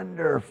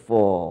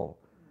wonderful.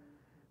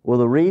 Well,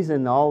 the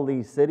reason all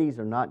these cities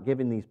are not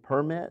giving these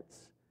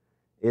permits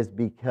is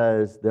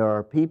because there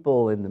are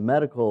people in the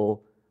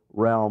medical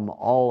realm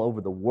all over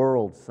the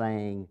world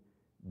saying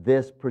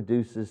this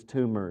produces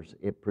tumors,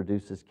 it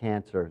produces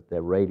cancer,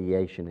 the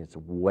radiation is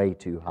way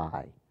too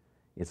high.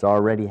 It's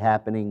already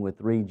happening with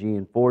 3G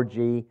and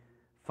 4G.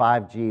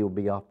 5G will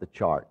be off the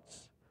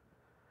charts.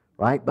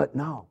 Right? But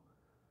no,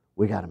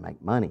 we got to make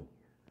money.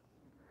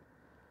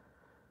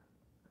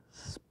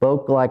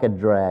 Spoke like a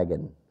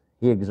dragon.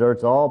 He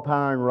exerts all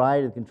power and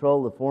right to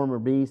control the former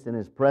beast and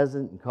is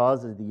present and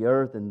causes the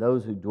earth and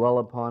those who dwell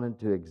upon it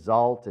to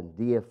exalt and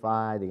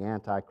deify the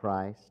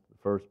Antichrist, the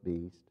first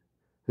beast,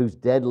 whose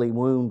deadly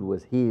wound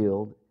was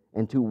healed,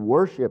 and to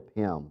worship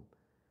him.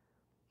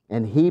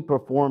 And he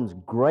performs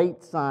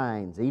great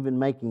signs, even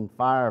making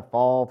fire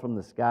fall from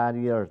the sky to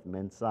the earth,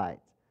 men's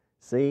sights.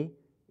 See,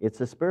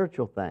 it's a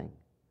spiritual thing,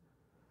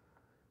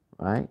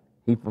 right?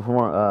 He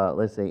performed,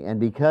 let's see, and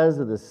because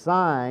of the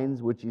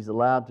signs which he's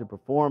allowed to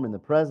perform in the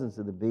presence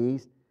of the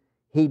beast,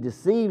 he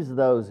deceives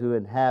those who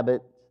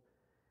inhabit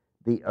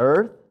the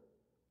earth,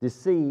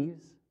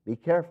 deceives, be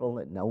careful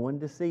that no one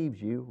deceives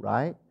you,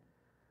 right?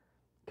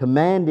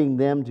 Commanding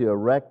them to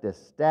erect a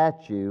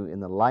statue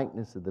in the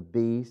likeness of the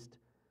beast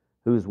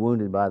who was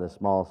wounded by the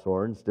small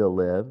sword and still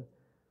lived.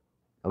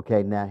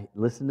 Okay, now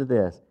listen to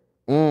this.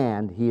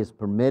 And he is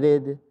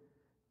permitted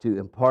to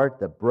impart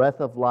the breath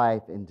of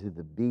life into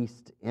the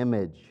beast's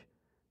image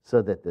so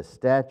that the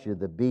statue of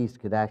the beast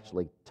could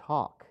actually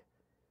talk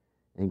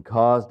and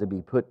cause to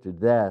be put to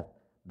death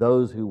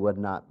those who would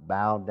not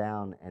bow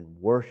down and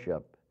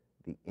worship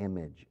the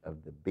image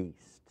of the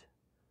beast.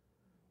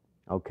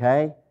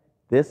 Okay?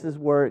 This is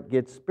where it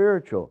gets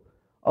spiritual.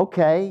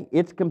 Okay,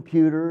 it's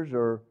computers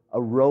or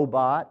a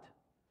robot,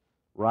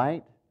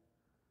 right?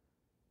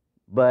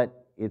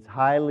 But it's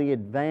highly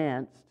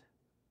advanced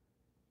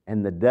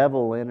and the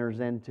devil enters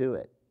into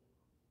it.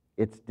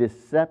 It's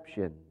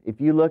deception. If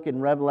you look in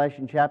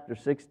Revelation chapter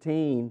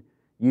 16,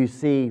 you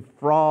see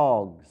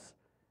frogs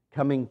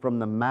coming from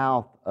the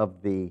mouth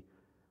of the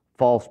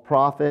false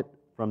prophet,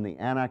 from the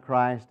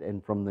Antichrist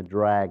and from the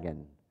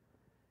dragon.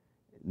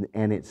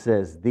 And it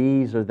says,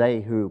 these are they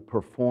who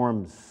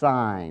perform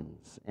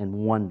signs and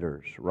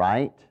wonders,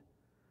 right?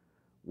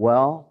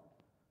 Well,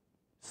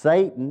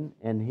 Satan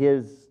and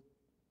his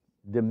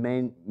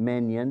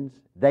dominions,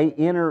 they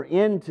enter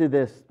into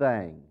this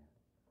thing,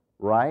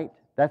 right?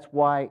 That's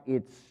why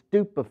it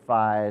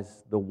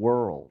stupefies the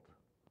world.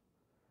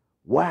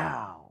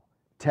 Wow,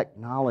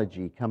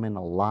 technology coming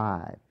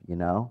alive, you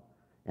know?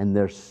 And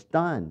they're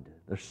stunned,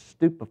 they're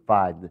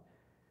stupefied,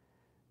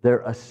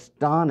 they're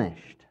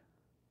astonished,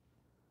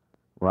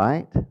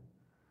 right?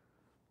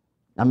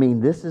 I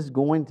mean, this is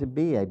going to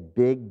be a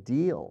big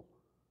deal,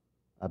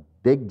 a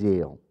big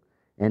deal.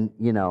 And,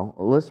 you know,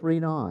 let's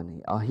read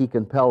on. He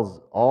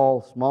compels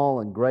all small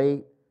and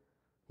great.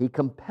 He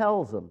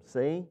compels them,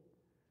 see?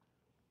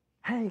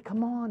 Hey,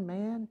 come on,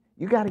 man.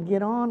 You got to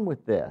get on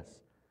with this.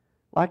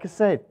 Like I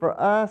said, for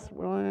us,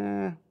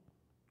 well,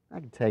 I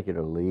can take it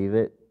or leave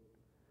it,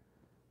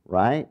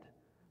 right?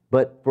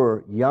 But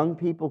for young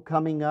people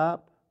coming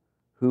up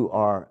who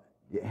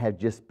have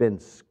just been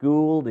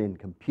schooled in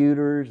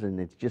computers and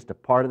it's just a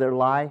part of their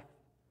life,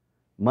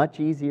 much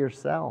easier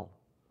sell.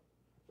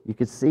 You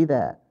could see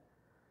that.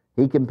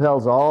 He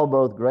compels all,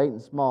 both great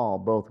and small,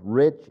 both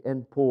rich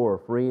and poor,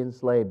 free and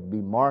slave, to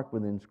be marked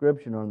with an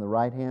inscription on their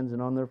right hands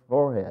and on their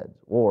foreheads,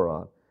 or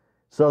on,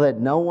 so that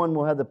no one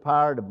will have the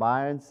power to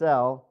buy and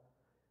sell,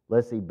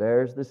 unless he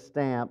bears the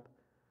stamp,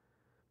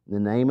 the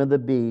name of the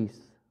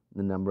beast,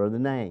 the number of the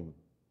name.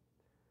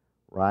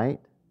 Right?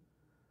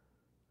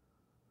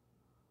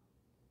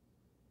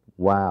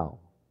 Wow.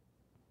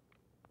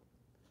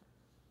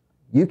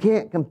 You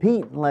can't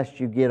compete unless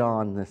you get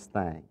on this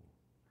thing.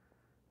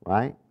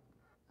 Right?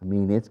 I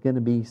mean, it's going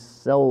to be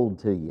sold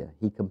to you.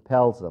 He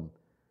compels them.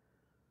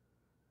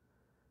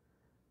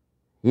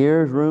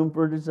 Here's room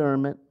for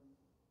discernment.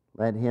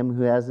 Let him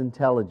who has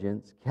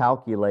intelligence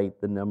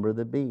calculate the number of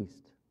the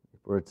beast.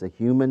 For it's a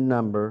human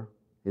number,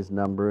 his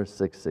number is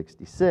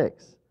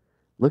 666.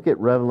 Look at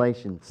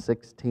Revelation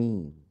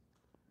 16.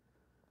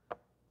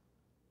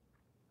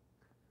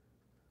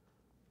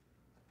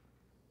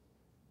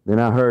 Then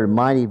I heard a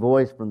mighty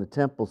voice from the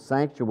temple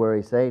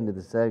sanctuary saying to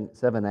the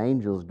seven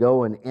angels,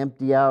 go and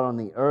empty out on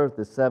the earth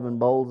the seven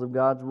bowls of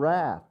God's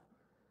wrath.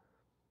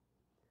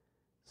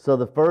 So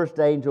the first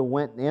angel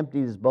went and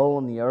emptied his bowl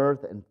on the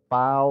earth, and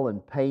foul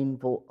and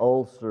painful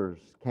ulcers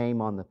came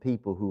on the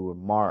people who were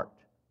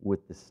marked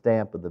with the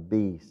stamp of the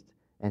beast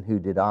and who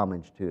did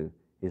homage to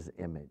his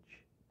image.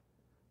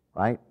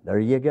 Right? There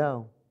you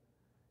go.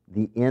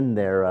 The end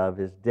thereof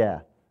is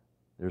death.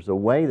 There's a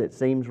way that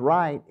seems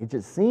right. It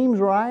just seems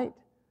right.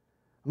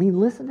 I mean,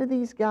 listen to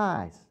these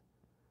guys.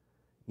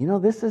 You know,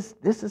 this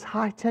is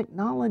high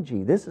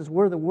technology. This is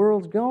where the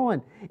world's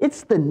going.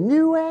 It's the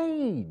new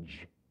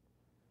age.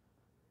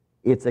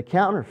 It's a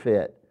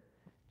counterfeit.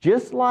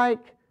 Just like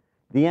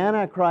the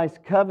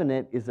Antichrist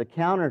covenant is a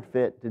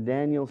counterfeit to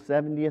Daniel's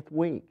 70th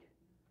week.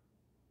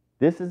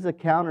 This is a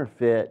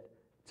counterfeit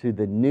to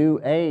the new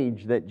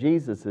age that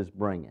Jesus is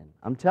bringing.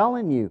 I'm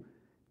telling you,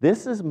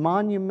 this is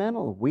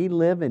monumental. We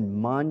live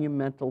in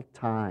monumental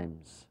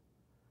times.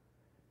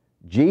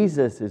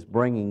 Jesus is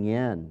bringing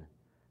in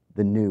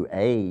the new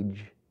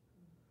age,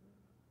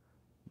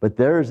 but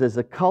theirs is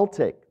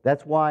occultic.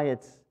 That's why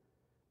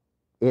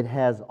it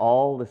has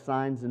all the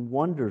signs and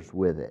wonders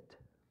with it.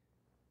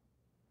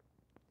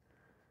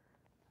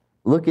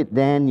 Look at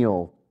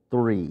Daniel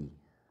 3.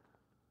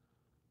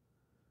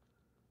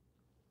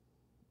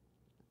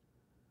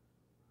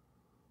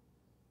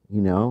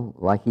 You know,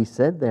 like he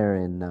said there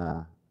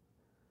in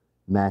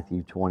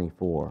Matthew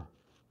 24.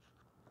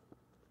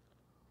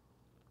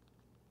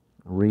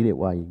 I'll read it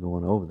while you're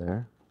going over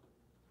there.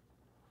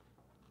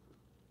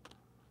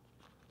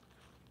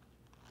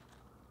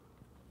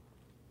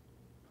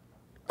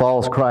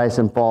 False Christs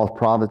and false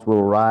prophets will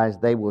arise.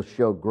 They will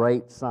show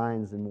great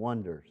signs and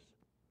wonders,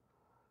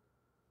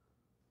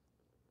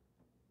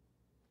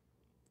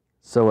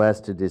 so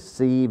as to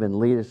deceive and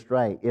lead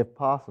astray, if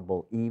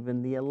possible,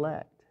 even the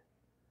elect.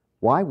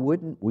 Why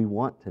wouldn't we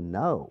want to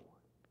know?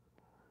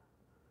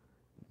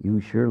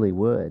 You surely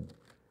would.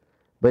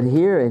 But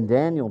here in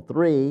Daniel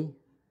 3,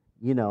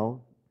 you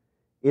know,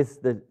 it's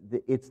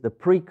the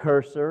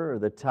precursor or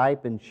the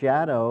type and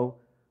shadow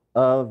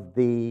of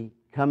the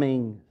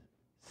coming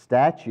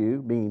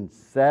statue being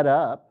set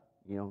up.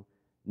 You know,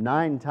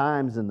 9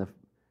 times in the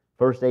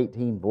first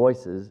 18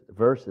 verses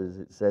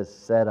it says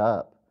set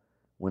up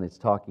when it's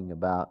talking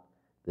about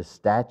the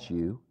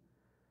statue.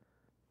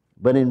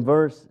 But in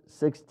verse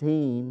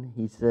 16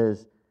 he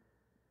says,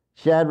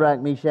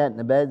 Shadrach, Meshach,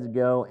 and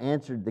Abednego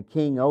answered the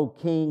king, O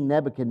King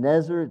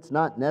Nebuchadnezzar, it's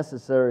not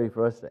necessary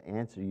for us to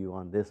answer you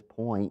on this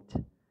point.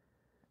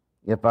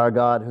 If our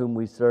God whom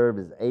we serve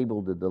is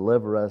able to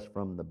deliver us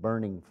from the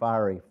burning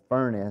fiery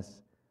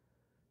furnace,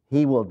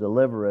 he will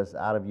deliver us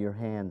out of your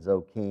hands,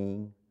 O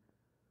King.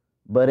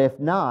 But if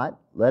not,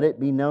 let it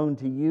be known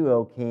to you,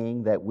 O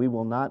King, that we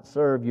will not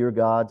serve your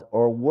gods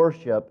or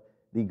worship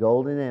the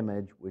golden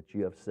image which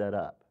you have set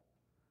up.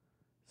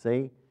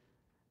 See,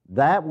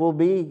 that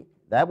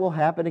will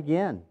happen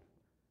again.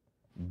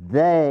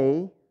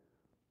 They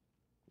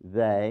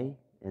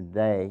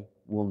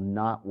will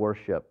not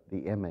worship the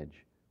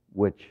image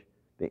which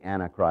the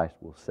Antichrist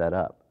will set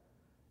up.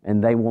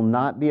 And they will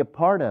not be a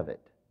part of it.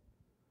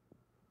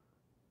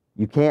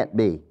 You can't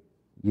be.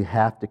 You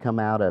have to come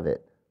out of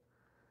it.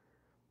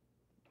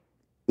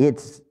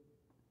 It's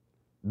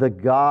the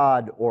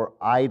god or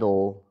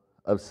idol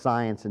of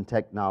science and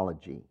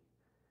technology.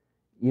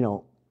 You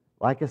know,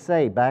 like I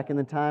say, back in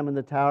the time of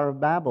the Tower of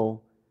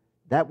Babel,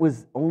 that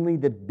was only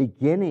the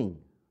beginning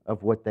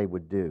of what they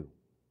would do.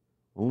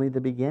 Only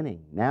the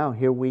beginning. Now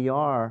here we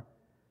are.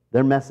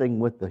 They're messing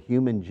with the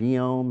human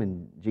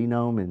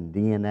genome and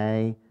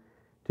DNA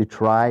to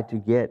try to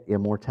get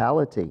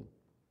immortality.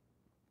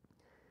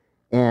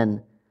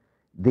 And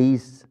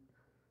these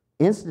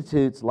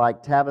institutes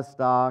like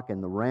Tavistock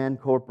and the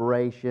Rand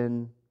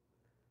Corporation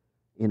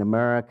in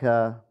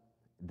America,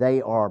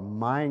 they are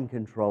mind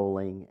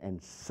controlling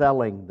and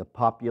selling the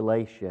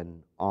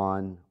population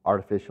on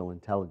artificial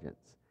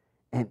intelligence.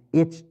 And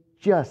it's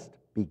just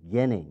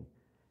beginning.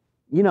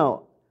 You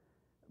know,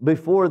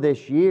 before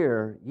this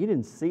year, you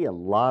didn't see a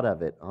lot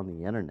of it on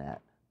the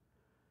internet.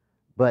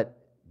 But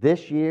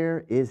this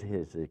year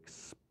has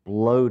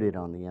exploded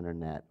on the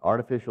internet.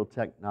 Artificial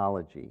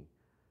technology,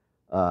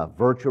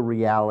 virtual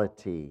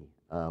reality,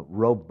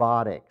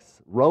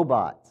 robotics,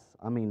 robots.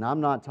 I mean, I'm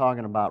not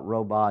talking about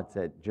robots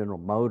at General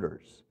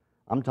Motors.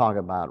 I'm talking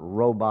about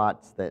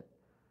robots that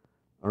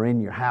are in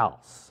your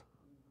house,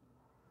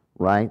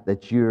 right?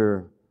 That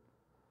you're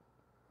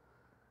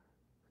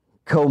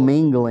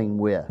commingling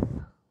with.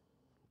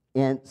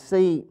 And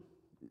see,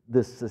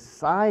 the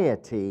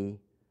society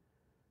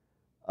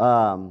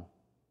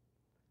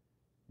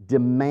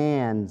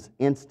demands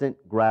instant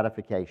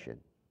gratification.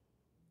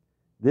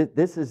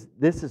 This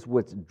is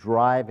what's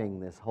driving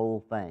this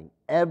whole thing.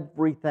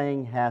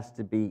 Everything has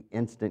to be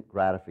instant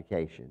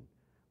gratification.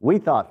 We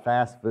thought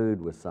fast food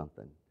was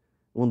something.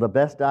 One of the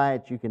best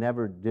diets you can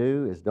ever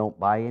do is don't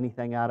buy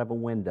anything out of a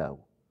window.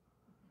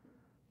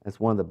 That's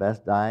one of the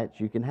best diets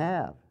you can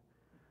have.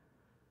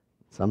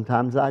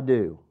 Sometimes I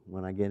do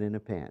when I get in a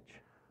pinch.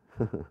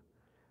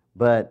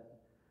 But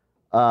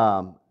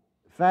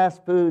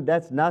fast food,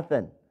 that's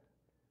nothing.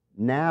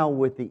 Now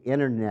with the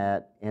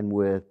internet and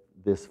with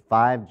this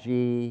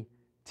 5G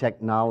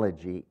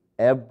technology,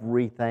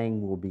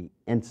 everything will be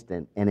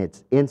instant, and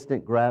it's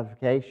instant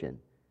gratification.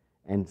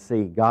 And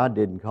see, God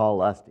didn't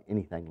call us to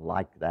anything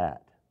like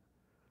that.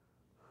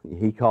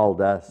 He called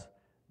us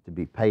to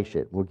be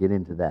patient. We'll get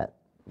into that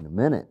in a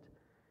minute.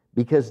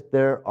 Because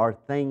there are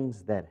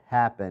things that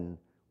happen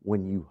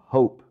when you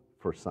hope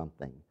for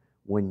something,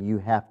 when you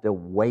have to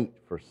wait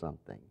for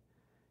something.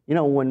 You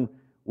know,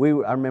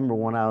 I remember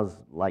when I was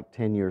like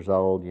 10 years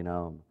old,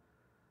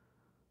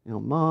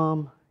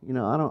 Mom,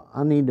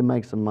 I need to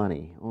make some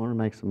money. I want to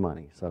make some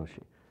money. So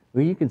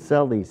well, you can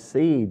sell these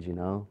seeds,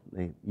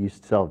 They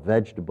used to sell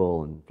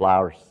vegetable and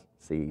flower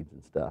seeds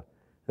and stuff.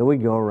 So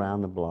we'd go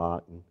around the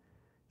block and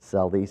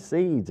sell these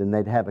seeds, and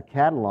they'd have a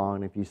catalog,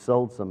 and if you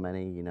sold so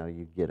many,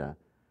 you'd get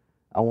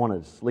I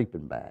wanted a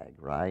sleeping bag,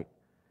 right?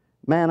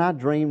 Man, I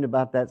dreamed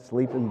about that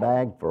sleeping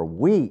bag for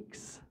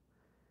weeks.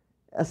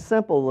 A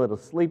simple little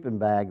sleeping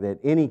bag that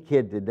any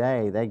kid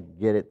today, they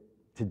get it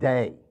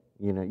today.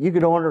 You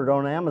could order it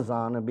on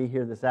Amazon and be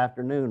here this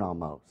afternoon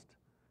almost,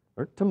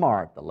 or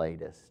tomorrow at the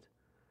latest.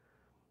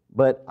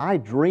 But I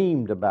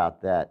dreamed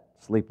about that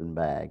sleeping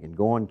bag and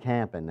going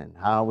camping and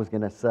how I was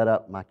going to set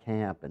up my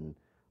camp and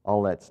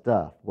all that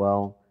stuff.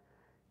 Well,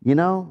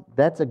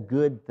 that's a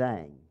good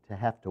thing to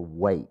have to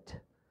wait.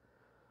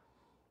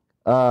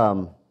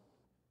 But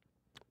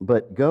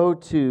go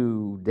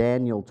to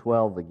Daniel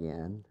 12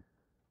 again.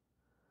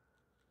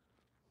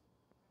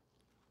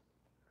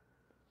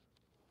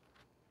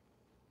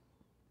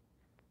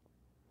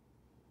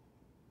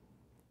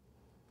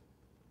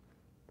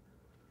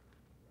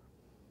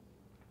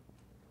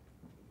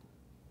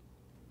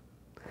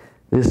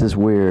 This is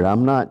weird.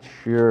 I'm not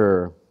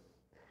sure.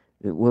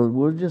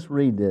 We'll just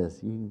read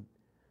this.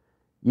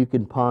 You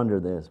can ponder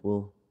this.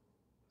 We'll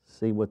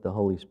see what the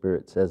Holy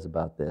Spirit says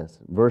about this.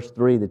 Verse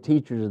 3, the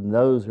teachers and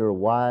those who are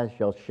wise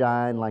shall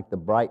shine like the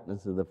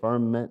brightness of the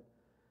firmament,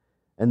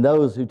 and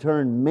those who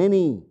turn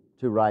many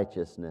to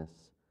righteousness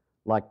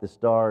like the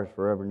stars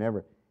forever and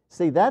ever.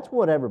 See, that's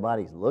what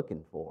everybody's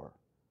looking for.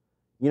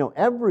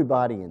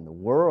 Everybody in the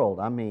world,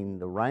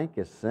 the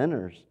rankest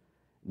sinners,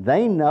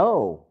 they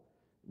know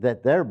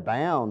that they're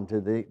bound to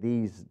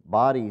these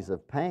bodies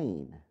of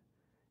pain,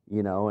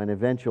 and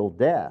eventual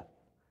death.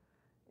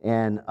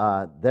 And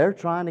they're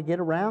trying to get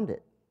around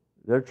it.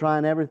 They're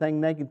trying everything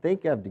they can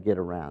think of to get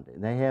around it.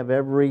 And they have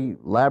every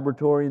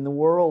laboratory in the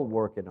world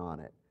working on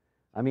it.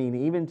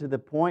 Even to the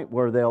point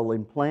where they'll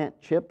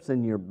implant chips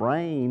in your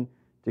brain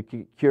to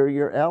cure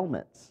your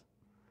ailments.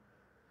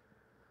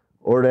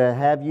 Or to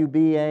have you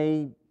be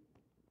a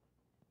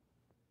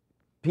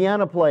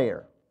piano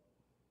player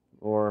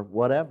or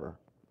whatever,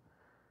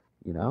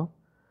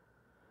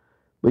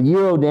 But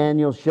you, O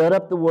Daniel, shut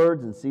up the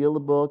words and seal the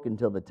book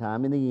until the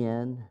time of the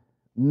end.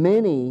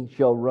 Many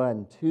shall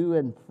run to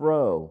and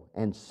fro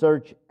and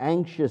search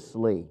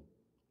anxiously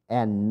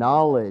and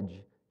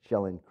knowledge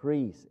shall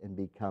increase and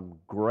become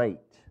great.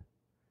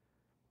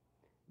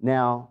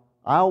 Now,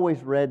 I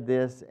always read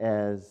this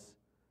as,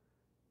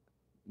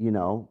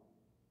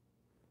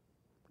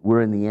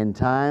 we're in the end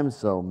times,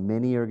 so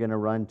many are going to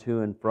run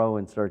to and fro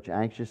and search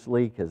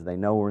anxiously because they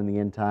know we're in the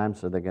end times,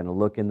 so they're going to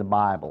look in the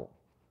Bible.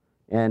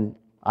 And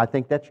I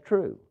think that's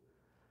true.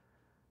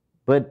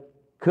 But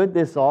could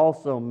this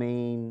also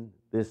mean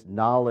this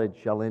knowledge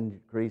shall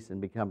increase and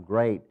become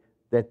great,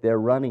 that they're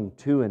running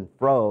to and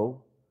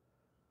fro?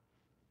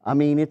 I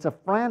mean, it's a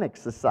frantic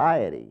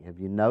society. Have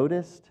you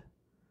noticed?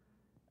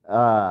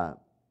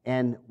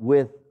 And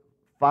with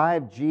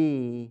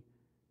 5G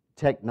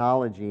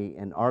technology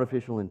and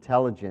artificial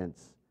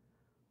intelligence,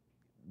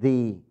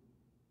 the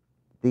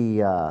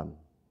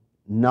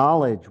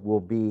knowledge will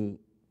be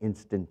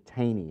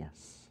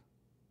instantaneous.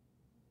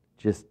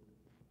 Just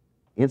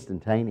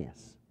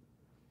instantaneous.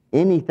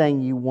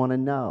 Anything you want to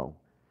know.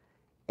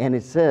 And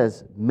it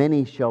says,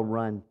 many shall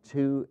run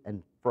to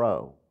and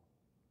fro.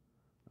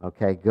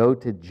 Okay, go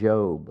to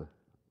Job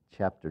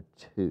chapter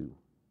 2.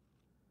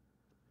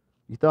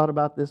 You thought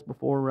about this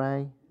before,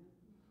 Ray?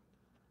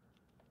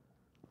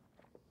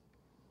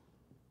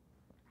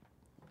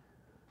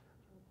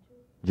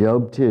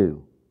 Job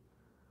 2.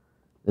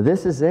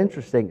 This is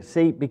interesting.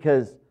 See,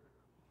 because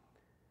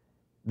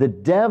the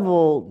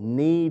devil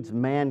needs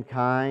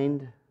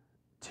mankind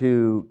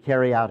to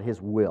carry out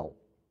his will.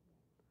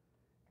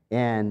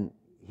 And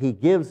he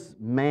gives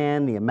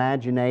man the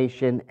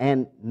imagination,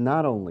 and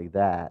not only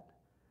that,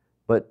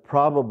 but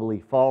probably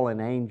fallen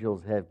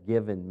angels have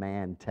given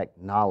man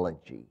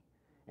technology.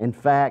 In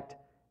fact,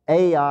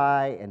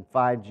 AI and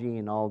 5G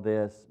and all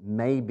this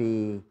may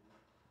be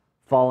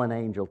fallen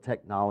angel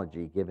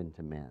technology given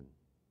to men.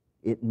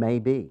 It may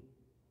be.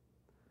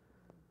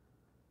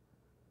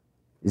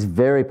 It's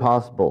very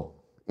possible.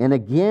 And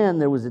again,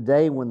 there was a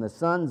day when the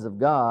sons of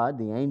God,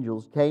 the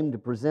angels, came to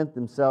present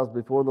themselves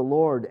before the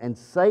Lord, and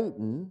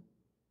Satan,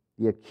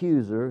 the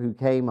accuser, who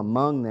came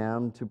among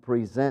them to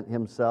present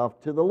himself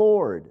to the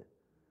Lord.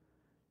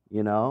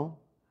 And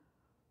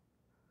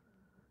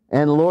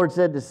the Lord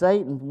said to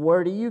Satan,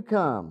 where do you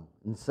come?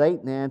 And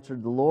Satan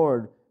answered the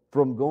Lord,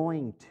 from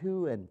going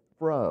to and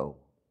fro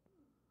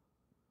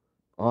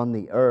on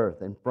the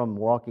earth and from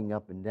walking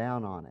up and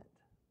down on it.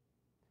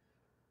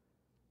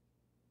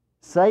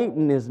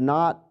 Satan is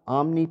not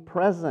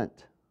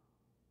omnipresent,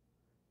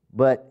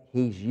 but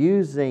he's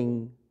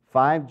using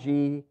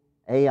 5G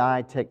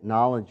AI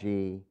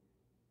technology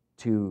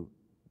to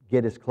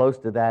get as close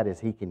to that as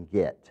he can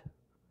get.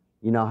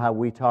 You know how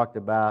we talked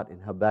about in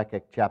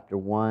Habakkuk chapter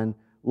 1,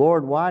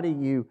 Lord, why do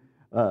you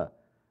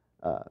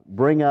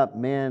bring up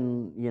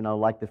men,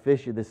 like the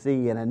fish of the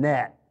sea in a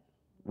net,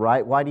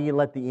 right? Why do you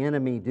let the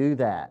enemy do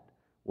that?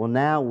 Well,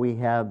 now we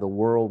have the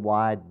World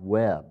Wide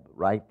Web,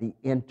 right? The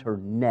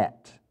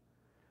internet.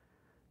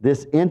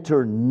 This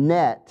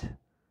internet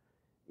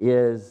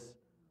is,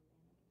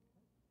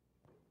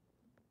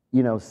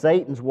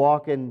 Satan's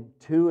walking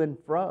to and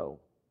fro,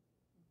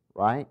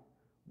 right?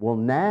 Well,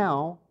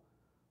 now,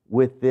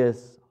 with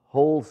this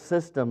whole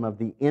system of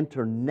the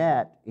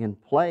internet in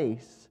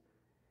place,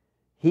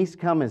 he's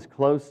come as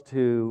close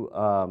to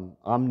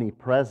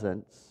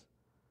omnipresence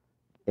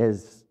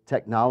as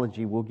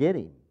technology will get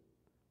him,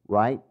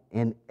 right?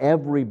 And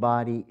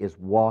everybody is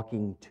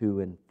walking to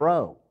and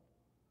fro,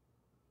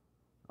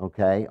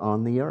 okay,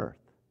 on the earth.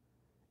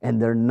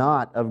 And they're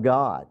not of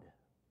God.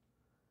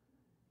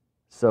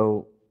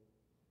 So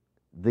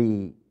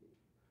the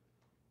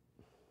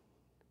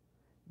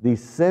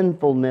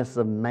sinfulness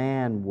of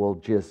man will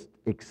just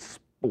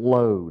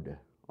explode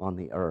on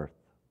the earth,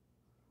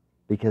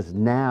 because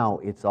now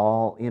it's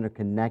all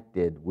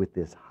interconnected with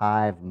this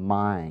hive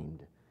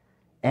mind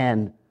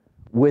and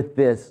with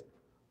this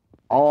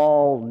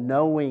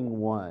all-knowing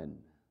one,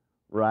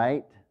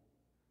 right?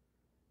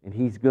 And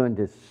he's going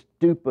to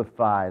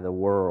stupefy the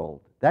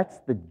world. That's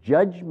the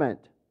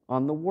judgment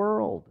on the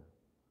world.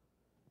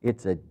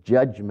 It's a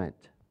judgment.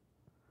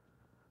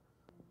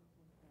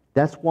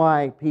 That's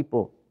why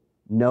people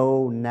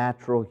know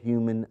natural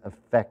human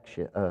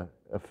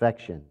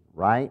affection,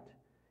 right?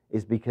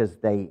 Is because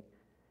they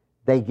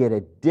get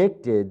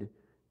addicted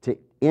to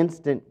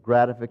instant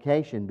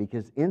gratification,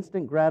 because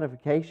instant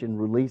gratification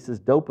releases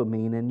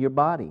dopamine in your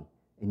body,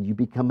 and you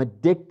become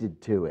addicted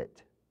to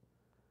it.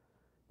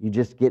 You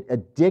just get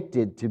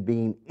addicted to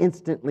being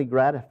instantly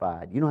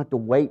gratified. You don't have to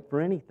wait for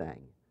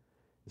anything.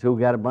 So we've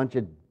got a bunch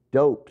of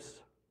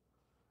dopes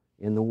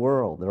in the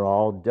world. They're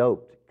all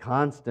doped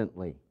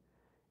constantly.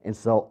 And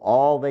so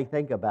all they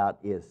think about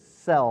is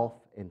self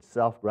and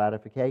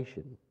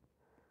self-gratification.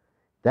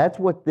 That's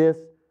what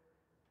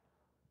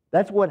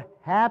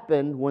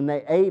happened when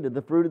they ate of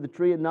the fruit of the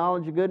tree of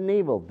knowledge of good and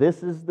evil.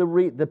 This is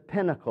the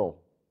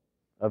pinnacle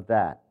of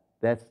that.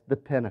 That's the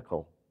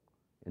pinnacle.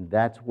 And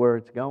that's where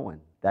it's going.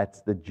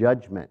 That's the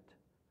judgment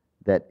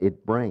that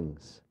it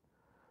brings.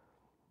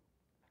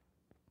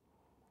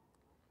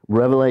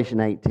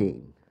 Revelation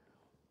 18.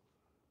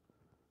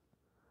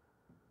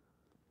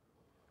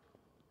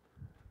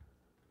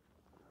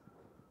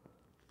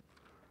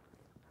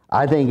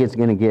 I think it's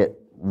going to get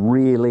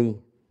really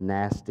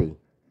nasty,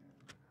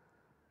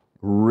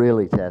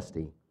 really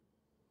testy.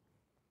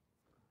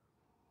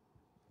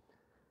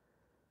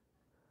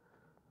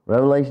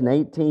 Revelation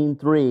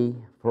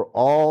 18:3, for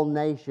all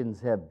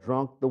nations have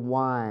drunk the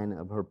wine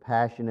of her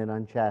passionate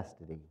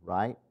unchastity,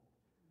 right?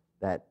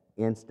 That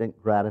instant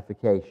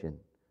gratification.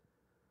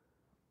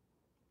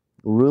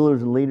 The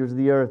rulers and leaders of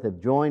the earth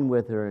have joined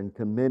with her in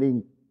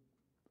committing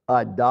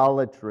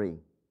idolatry.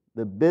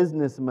 The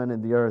businessmen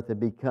of the earth have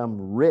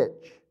become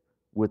rich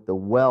with the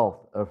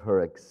wealth of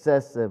her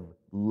excessive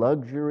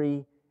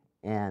luxury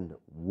and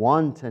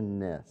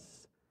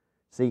wantonness.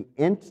 See,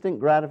 instant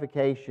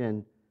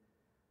gratification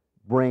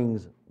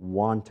brings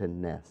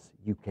wantonness.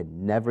 You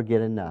can never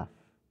get enough,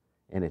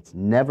 and it's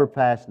never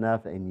past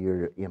enough, and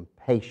you're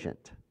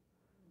impatient,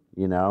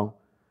 you know.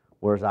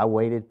 Whereas I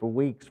waited for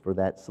weeks for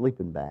that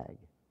sleeping bag.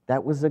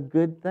 That was a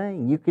good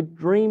thing. You could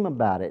dream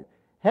about it.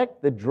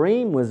 Heck, the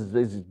dream was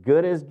as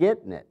good as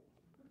getting it.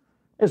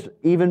 It's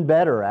even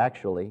better,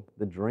 actually.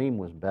 The dream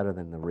was better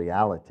than the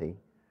reality.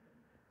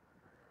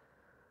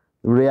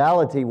 The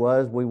reality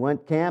was we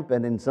went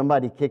camping and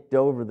somebody kicked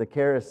over the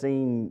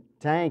kerosene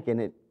tank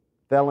and it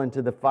fell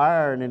into the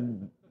fire and it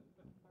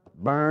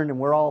burned and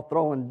we're all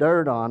throwing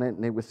dirt on it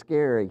and it was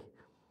scary.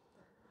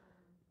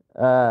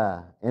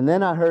 And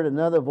then I heard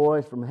another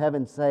voice from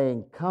heaven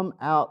saying, come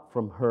out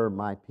from her,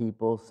 my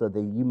people, so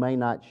that you may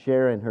not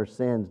share in her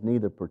sins,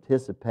 neither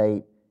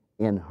participate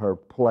in her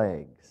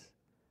plagues.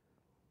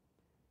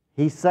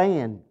 He's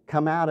saying,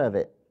 come out of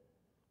it.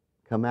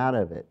 Come out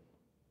of it,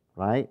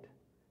 right?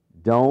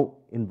 Don't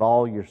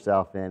involve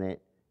yourself in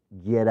it.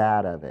 Get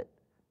out of it.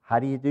 How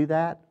do you do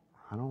that?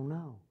 I don't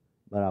know.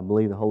 But I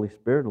believe the Holy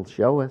Spirit will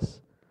show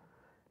us.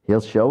 He'll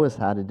show us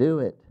how to do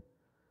it.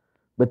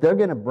 But they're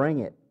going to bring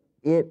it.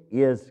 It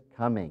is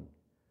coming.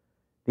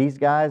 These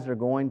guys are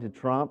going to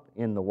Trump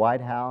in the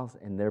White House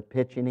and they're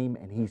pitching him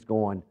and he's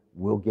going,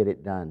 we'll get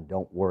it done.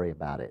 Don't worry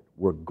about it.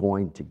 We're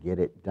going to get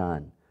it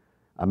done.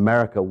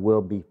 America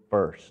will be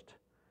first.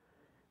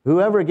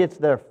 Whoever gets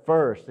there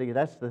first, see,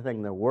 that's the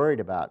thing they're worried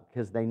about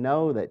because they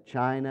know that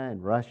China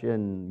and Russia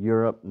and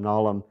Europe and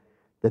all of them,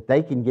 that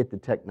they can get the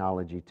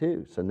technology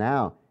too. So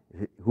now,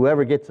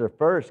 whoever gets there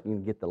first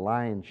can get the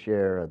lion's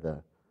share of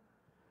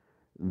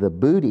the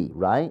booty,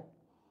 right?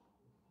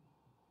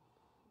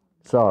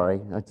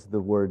 Sorry, that's the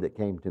word that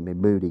came to me,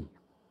 booty.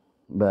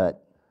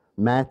 But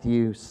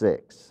Matthew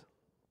 6.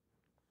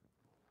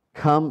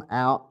 Come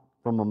out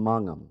from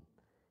among them.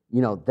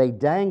 You know, they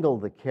dangle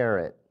the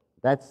carrot.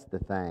 That's the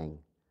thing.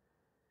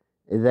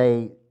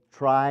 They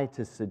try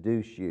to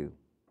seduce you.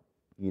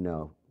 You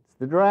know, it's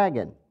the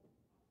dragon.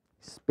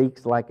 He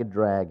speaks like a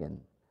dragon.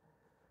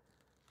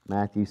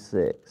 Matthew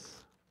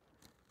 6.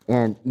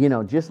 And, you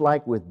know, just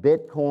like with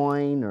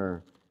Bitcoin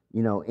or,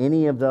 you know,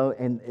 any of those,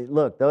 and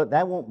look,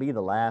 that won't be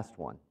the last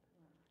one.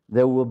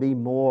 There will be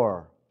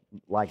more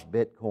like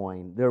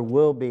Bitcoin. There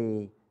will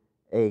be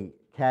a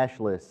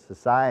cashless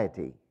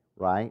society,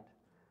 right?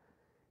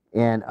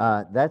 And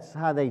that's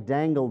how they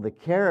dangle the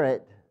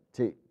carrot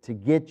to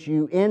get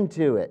you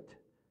into it.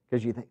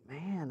 Because you think,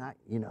 man,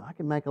 I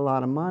can make a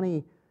lot of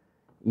money,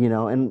 you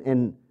know,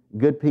 and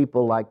good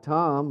people like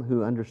Tom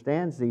who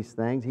understands these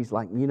things, he's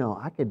like, you know,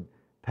 I could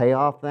pay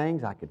off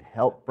things, I could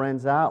help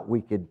friends out,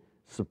 we could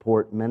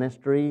support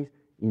ministries,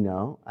 you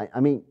know. I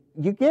mean,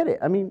 you get it.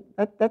 I mean,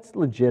 that's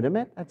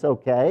legitimate. That's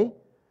okay.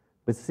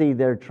 But see,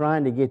 they're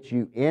trying to get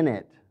you in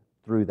it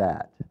through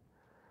that.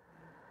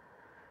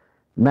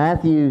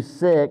 Matthew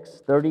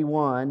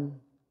 6:31.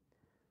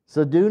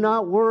 So do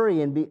not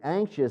worry and be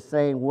anxious,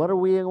 saying, what are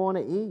we going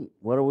to eat?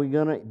 What are we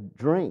going to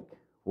drink?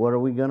 What are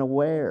we going to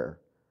wear?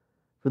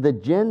 For the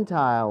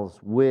Gentiles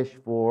wish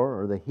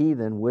for, or the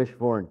heathen wish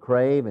for and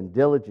crave and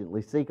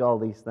diligently seek all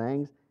these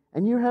things.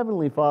 And your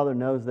heavenly Father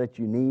knows that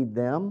you need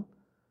them,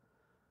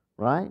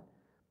 right?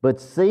 But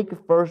seek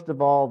first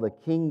of all the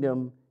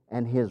kingdom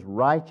and His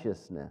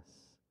righteousness.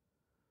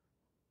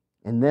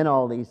 And then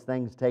all these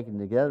things taken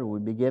together will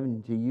be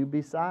given to you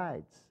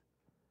besides.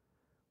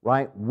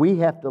 Right? We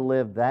have to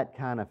live that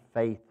kind of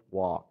faith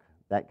walk,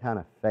 that kind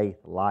of faith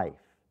life.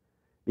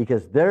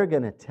 Because they're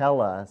going to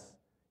tell us,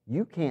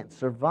 you can't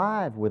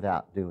survive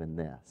without doing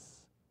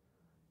this.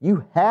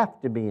 You have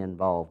to be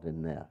involved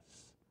in this.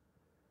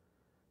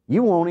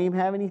 You won't even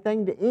have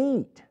anything to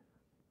eat.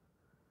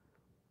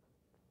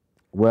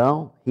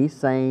 Well, he's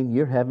saying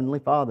your heavenly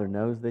Father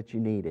knows that you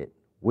need it.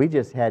 We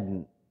just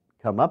hadn't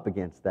come up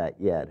against that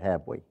yet,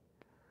 have we?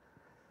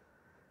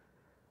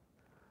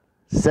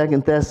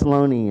 2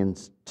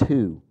 Thessalonians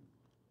 2.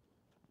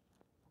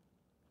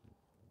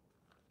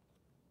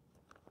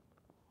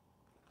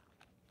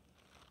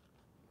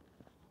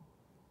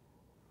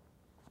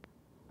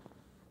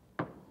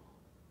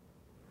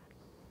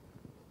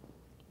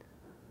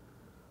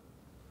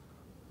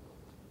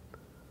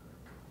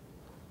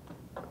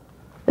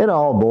 It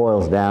all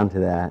boils down to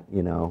that,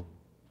 you know.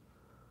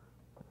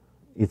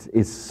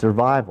 It's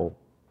survival,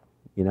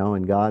 you know,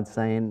 and God's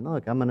saying,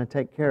 look, I'm going to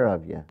take care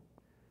of you.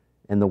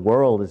 And the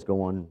world is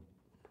going,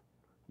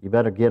 you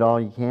better get all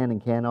you can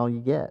and all you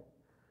get.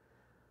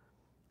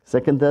 2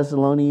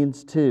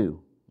 Thessalonians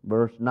 2,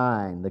 verse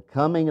 9. The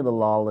coming of the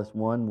lawless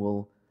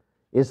one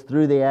is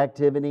through the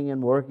activity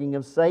and working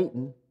of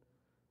Satan,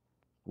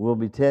 will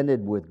be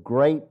attended with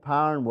great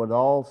power and with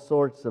all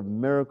sorts of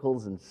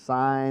miracles and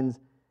signs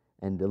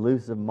and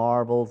delusive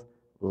marvels,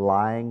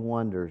 lying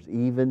wonders,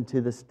 even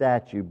to the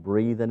statue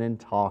breathing and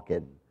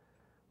talking.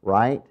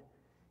 Right?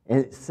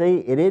 And see,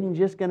 it isn't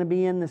just going to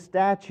be in the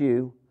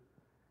statue.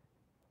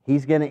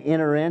 He's going to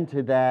enter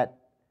into that.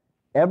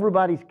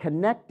 Everybody's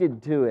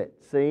connected to it,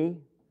 see,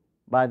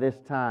 by this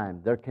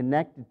time. They're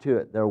connected to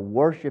it. They're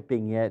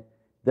worshiping it.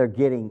 They're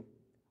getting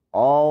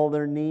all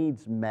their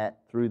needs met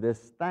through this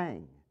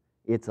thing.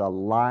 It's a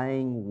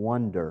lying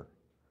wonder.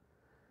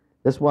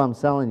 That's why I'm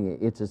telling you,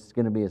 it's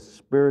going to be a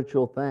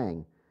spiritual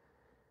thing.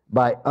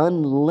 By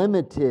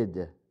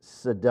unlimited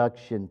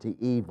seduction to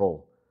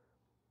evil.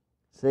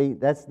 See,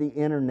 that's the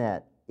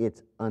internet.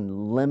 It's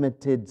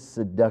unlimited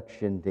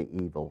seduction to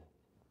evil.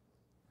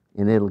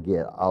 And it'll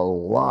get a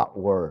lot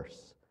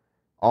worse.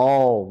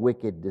 All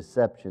wicked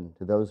deception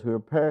to those who are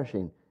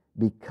perishing,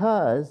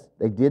 because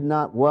they did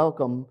not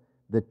welcome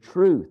the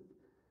truth,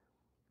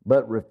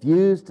 but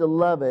refused to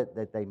love it,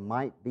 that they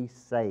might be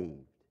saved.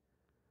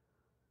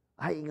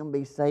 How are you going to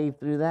be saved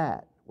through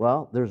that?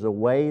 Well, there's a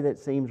way that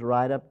seems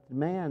right up to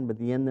man, but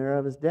the end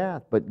thereof is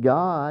death. But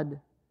God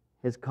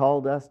has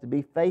called us to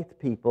be faith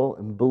people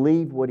and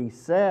believe what He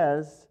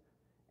says,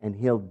 and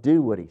He'll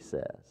do what He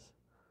says.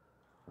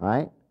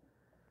 Right?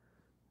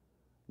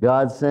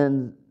 God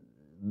sends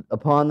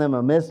upon them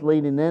a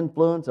misleading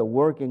influence, a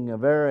working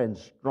of error and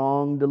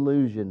strong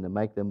delusion to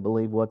make them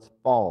believe what's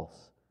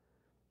false,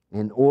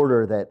 in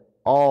order that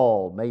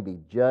all may be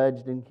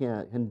judged and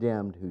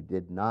condemned who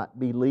did not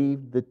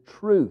believe the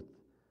truth,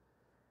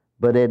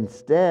 but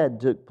instead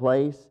took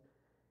place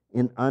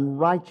in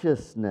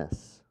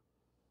unrighteousness.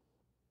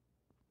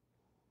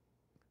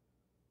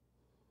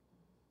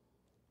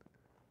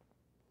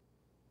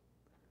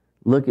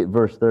 Look at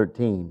verse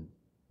 13.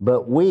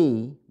 But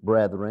we,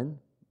 brethren,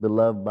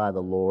 beloved by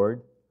the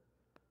Lord,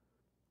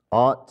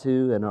 ought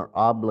to and are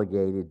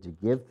obligated to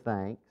give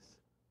thanks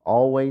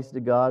always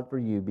to God for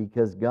you,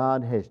 because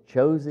God has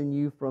chosen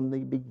you from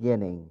the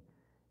beginning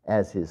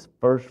as His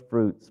first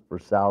fruits for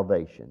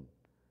salvation,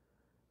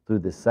 through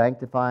the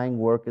sanctifying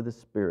work of the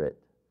Spirit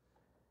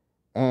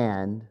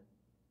and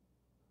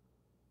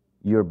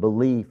your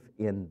belief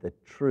in the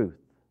truth.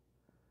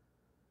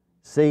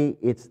 See,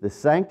 it's the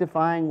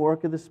sanctifying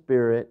work of the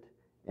Spirit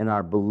and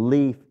our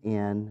belief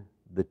in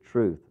the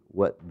truth.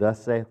 What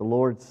thus saith the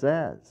Lord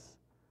says,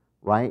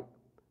 right?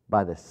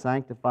 By the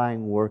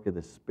sanctifying work of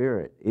the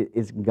Spirit.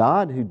 It's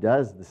God who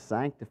does the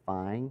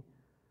sanctifying.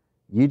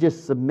 You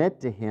just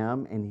submit to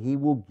Him and He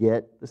will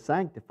get the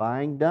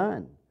sanctifying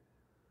done.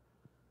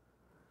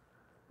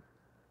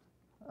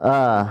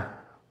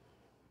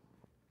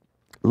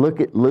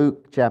 Look at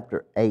Luke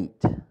chapter 8.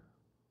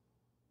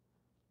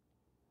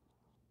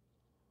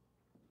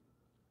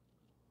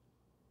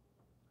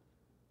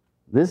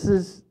 This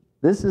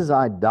is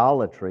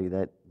idolatry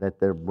that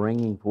they're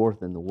bringing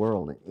forth in the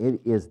world. It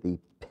is the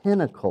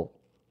pinnacle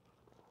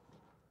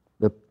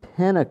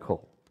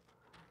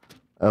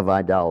of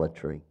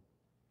idolatry.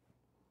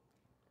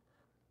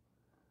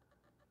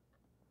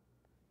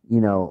 You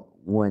know,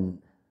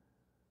 when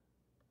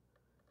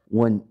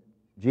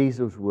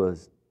Jesus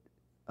was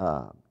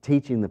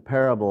teaching the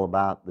parable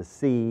about the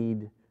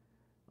seed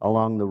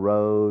along the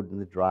road and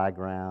the dry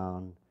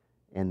ground,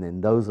 and then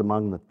those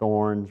among the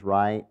thorns,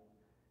 right?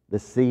 The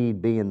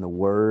seed being the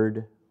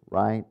Word,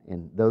 right?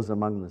 And those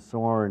among the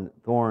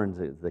thorns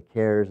is the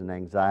cares and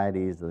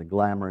anxieties, the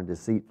glamour and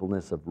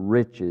deceitfulness of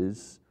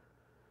riches.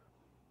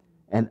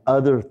 And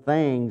other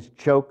things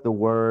choke the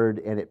Word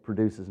and it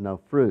produces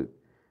no fruit.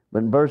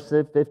 But in verse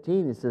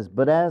 15 it says,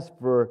 but as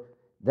for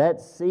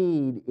that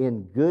seed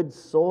in good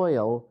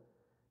soil,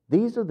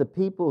 these are the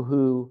people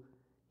who,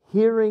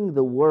 hearing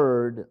the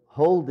Word,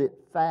 hold it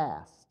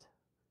fast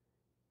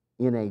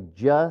in a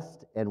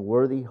just and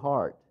worthy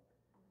heart,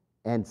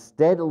 and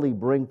steadily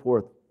bring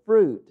forth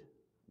fruit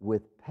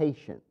with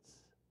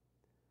patience.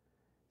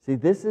 See,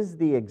 this is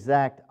the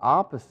exact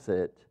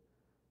opposite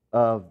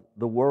of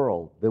the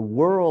world. The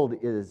world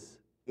is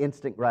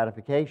instant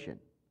gratification.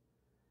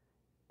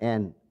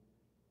 And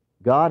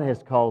God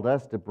has called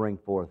us to bring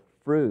forth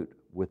fruit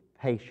with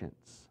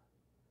patience.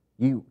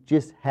 You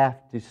just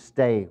have to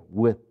stay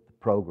with the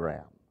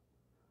program.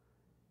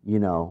 You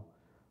know,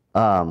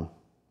 yeah,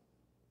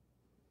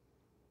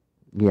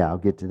 I'll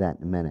get to that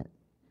in a minute.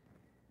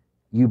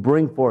 You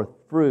bring forth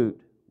fruit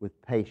with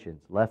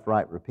patience. Left,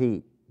 right,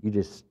 repeat. You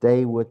just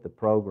stay with the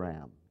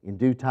program. In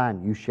due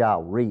time, you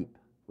shall reap,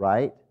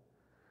 right?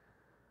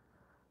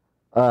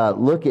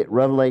 Look at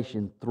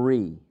Revelation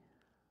 3.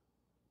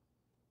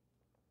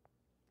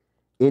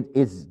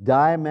 It's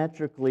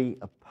diametrically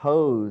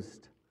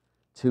opposed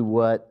to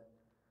what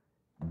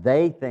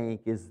they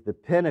think is the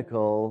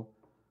pinnacle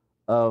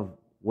of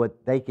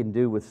what they can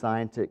do with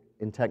science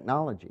and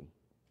technology.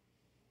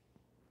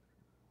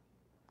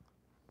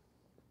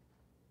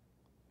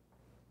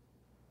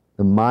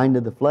 The mind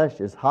of the flesh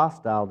is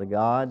hostile to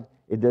God.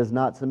 It does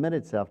not submit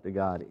itself to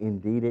God.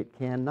 Indeed, it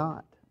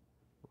cannot.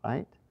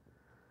 Right?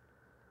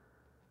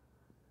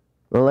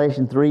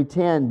 Revelation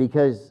 3:10,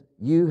 because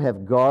you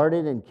have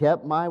guarded and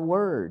kept my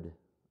word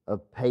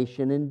of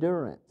patient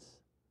endurance.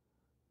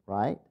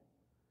 Right?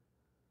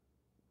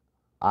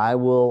 I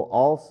will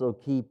also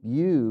keep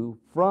you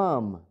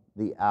from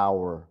the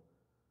hour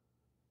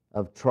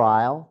of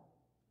trial,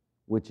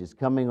 which is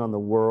coming on the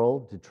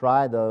world to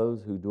try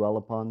those who dwell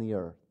upon the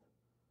earth.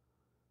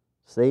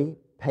 See,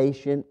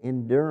 patient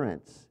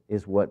endurance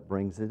is what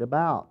brings it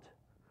about.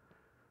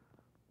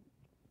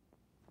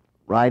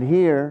 Right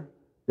here,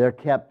 they're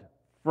kept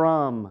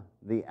from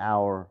the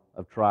hour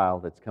of trial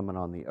that's coming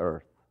on the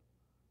earth.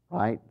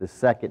 Right? The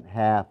second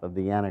half of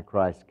the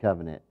Antichrist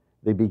covenant,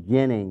 the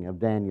beginning of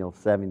Daniel's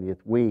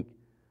 70th week,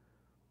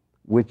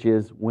 which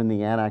is when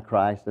the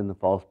Antichrist and the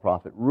false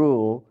prophet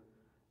rule,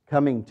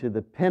 coming to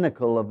the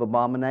pinnacle of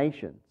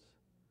abominations.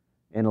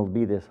 And it'll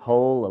be this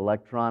whole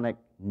electronic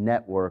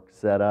network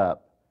set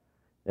up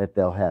that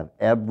they'll have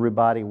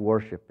everybody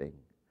worshiping,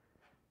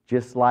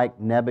 just like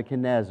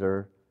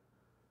Nebuchadnezzar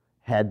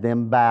had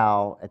them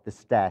bow at the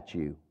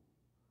statue,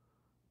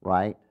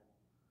 right?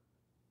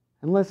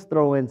 And let's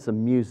throw in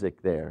some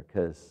music there,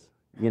 because,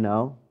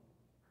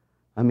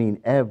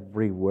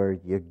 everywhere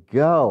you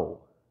go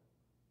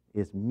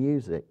is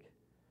music,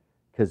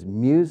 because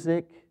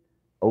music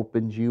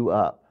opens you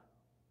up.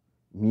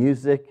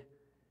 Music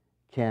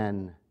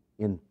can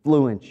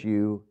influence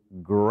you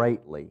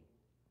greatly.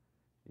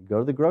 You go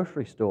to the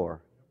grocery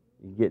store,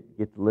 you get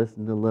to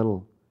listen to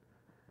little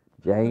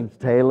James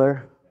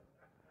Taylor,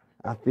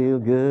 I Feel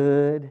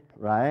Good,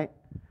 right?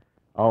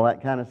 All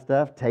that kind of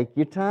stuff. Take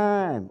your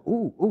time.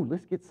 Ooh,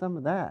 let's get some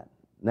of that.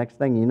 Next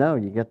thing you know,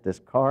 you get this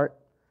cart.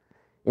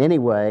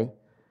 Anyway,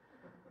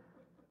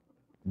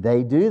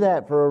 they do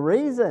that for a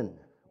reason.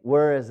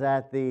 Whereas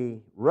at the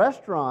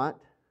restaurant,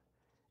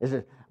 it's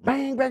just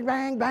bang, bang,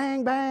 bang,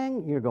 bang,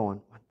 bang. You're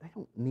going, they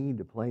don't need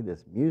to play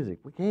this music.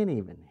 We can't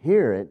even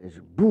hear it. It's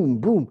boom,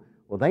 boom.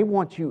 Well, they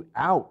want you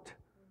out.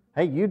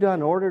 Hey, you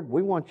done ordered?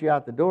 We want you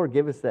out the door.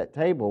 Give us that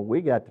table.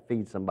 We got to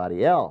feed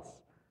somebody else.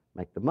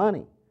 Make the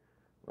money,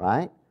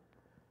 right?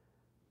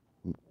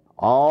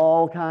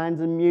 All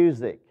kinds of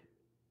music.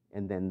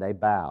 And then they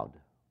bowed.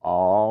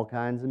 All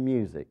kinds of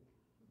music.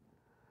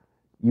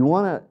 You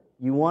want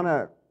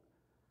to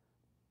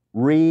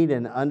read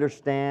and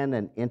understand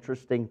an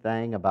interesting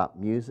thing about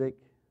music?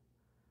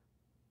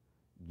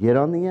 Get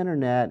on the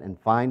internet and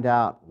find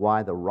out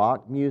why the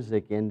rock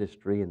music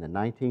industry in the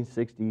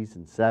 1960s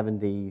and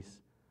 70s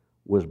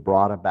was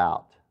brought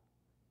about.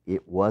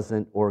 It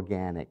wasn't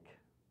organic.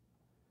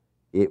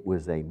 It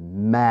was a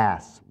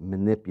mass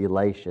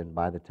manipulation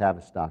by the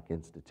Tavistock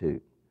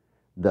Institute.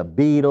 The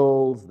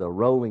Beatles, the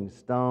Rolling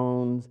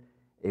Stones,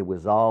 it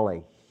was all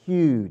a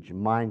huge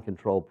mind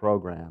control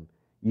program.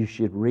 You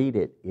should read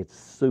it. It's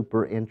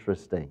super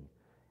interesting.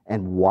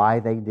 And why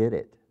they did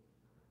it.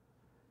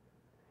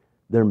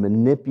 They're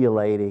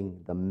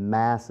manipulating the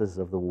masses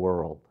of the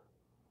world.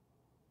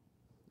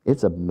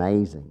 It's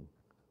amazing.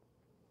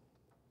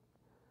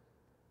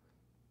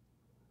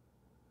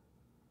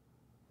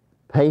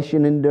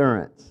 Patient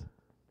endurance.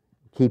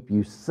 Keep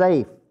you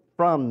safe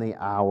from the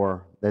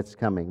hour that's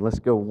coming. Let's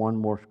go one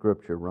more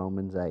scripture,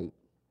 Romans 8.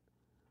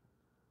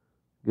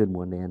 Good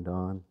one to end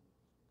on.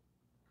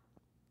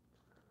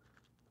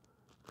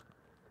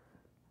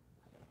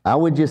 I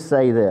would just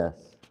say this.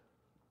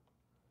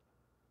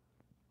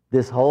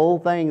 This whole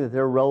thing that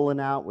they're rolling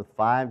out with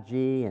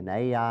 5G and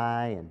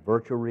AI and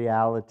virtual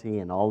reality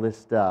and all this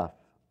stuff,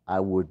 I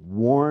would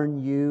warn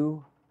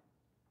you,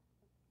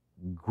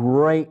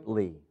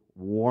 greatly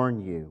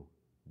warn you,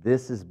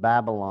 this is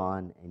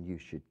Babylon and you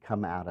should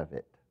come out of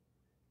it.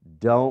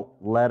 Don't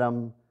let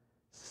them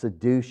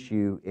seduce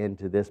you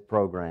into this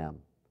program.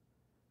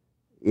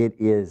 It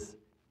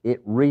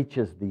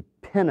reaches the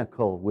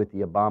pinnacle with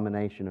the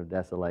abomination of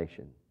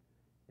desolation.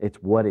 It's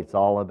what it's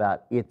all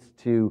about. It's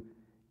to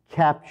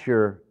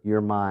capture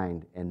your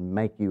mind and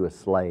make you a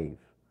slave.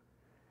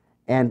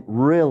 And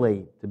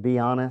really, to be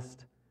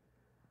honest,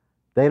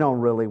 they don't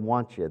really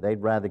want you.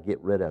 They'd rather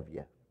get rid of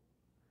you.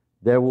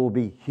 There will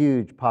be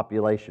huge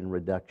population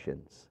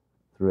reductions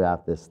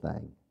throughout this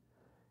thing.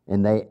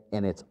 And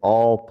it's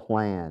all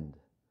planned.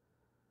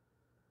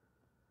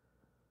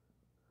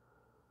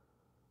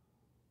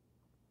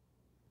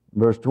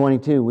 Verse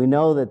 22, we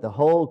know that the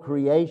whole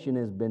creation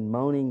has been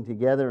moaning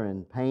together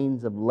in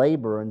pains of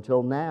labor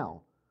until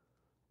now.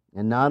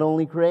 And not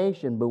only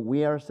creation, but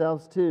we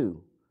ourselves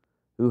too,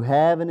 who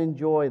have and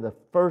enjoy the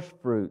first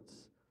fruits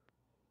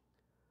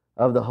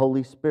of the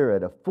Holy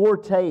Spirit, a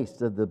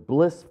foretaste of the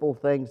blissful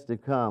things to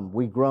come.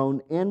 We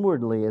groan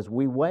inwardly as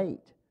we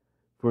wait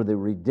for the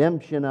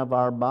redemption of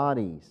our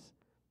bodies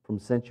from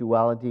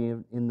sensuality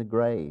in the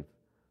grave,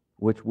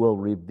 which will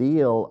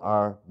reveal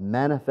our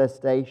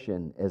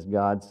manifestation as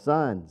God's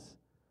sons.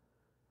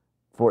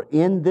 For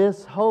in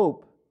this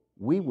hope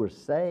we were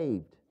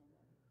saved.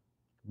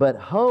 But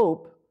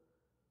hope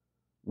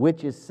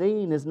which is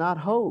seen is not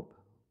hope.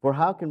 For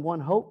how can one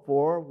hope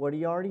for what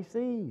he already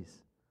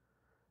sees?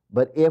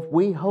 But if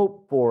we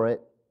hope for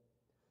it,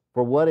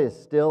 For what is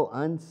still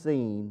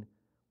unseen,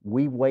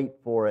 we wait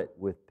for it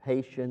with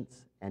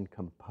patience and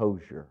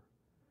composure.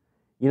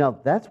 You know,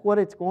 that's what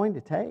it's going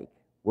to take.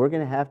 We're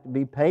going to have to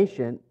be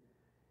patient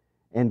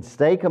and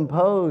stay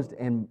composed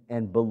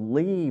and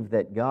believe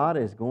that God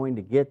is going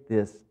to get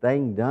this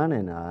thing done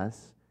in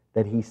us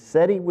that He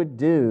said He would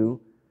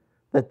do,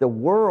 that the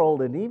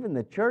world and even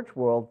the church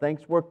world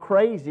thinks we're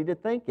crazy to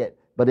think it.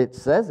 But it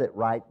says it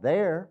right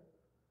there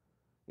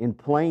in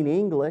plain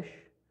English,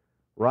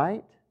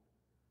 right?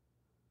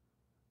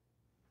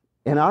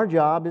 And our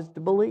job is to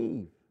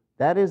believe.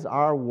 That is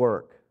our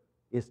work,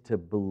 is to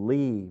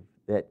believe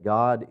that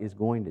God is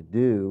going to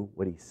do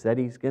what He said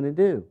He's going to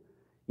do.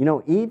 You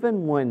know,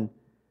 even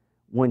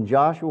when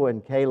Joshua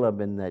and Caleb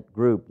and that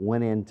group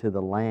went into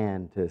the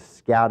land to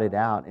scout it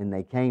out, and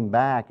they came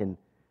back, and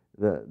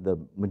the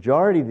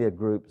majority of the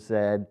group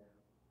said,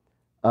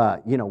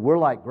 you know, we're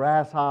like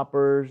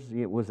grasshoppers.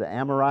 It was the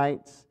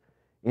Amorites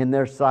in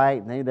their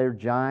sight, and they're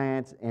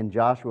giants. And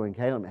Joshua and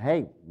Caleb,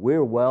 hey,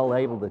 we're well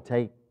able to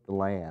take the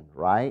land,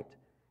 right?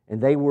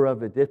 And they were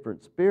of a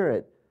different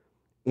spirit.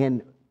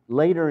 And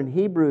later in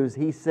Hebrews,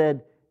 he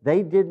said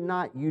they did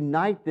not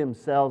unite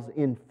themselves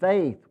in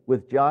faith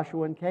with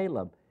Joshua and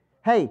Caleb.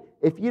 Hey,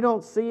 if you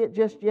don't see it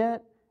just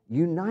yet,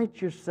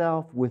 unite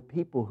yourself with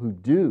people who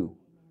do,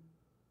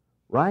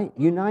 right?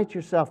 Unite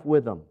yourself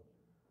with them.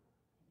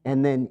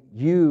 And then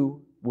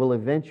you will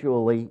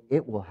eventually,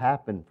 it will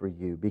happen for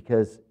you,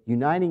 because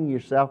uniting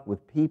yourself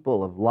with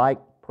people of like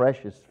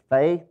precious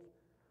faith,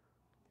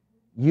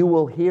 you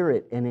will hear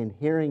it, and in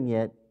hearing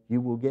it,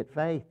 you will get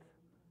faith,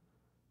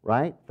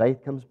 right?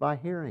 Faith comes by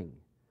hearing,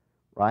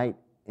 right?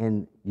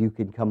 And you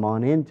can come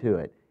on into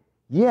it.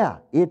 Yeah,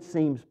 it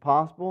seems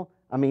possible.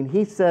 I mean,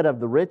 he said of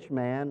the rich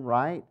man,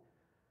 right,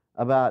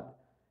 about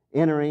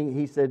entering,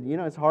 he said, you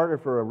know, it's harder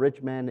for a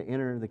rich man to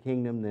enter the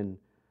kingdom than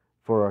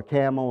for a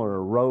camel or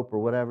a rope or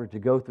whatever to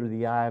go through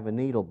the eye of a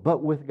needle.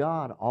 But with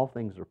God, all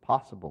things are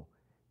possible.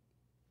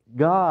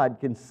 God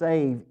can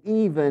save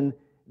even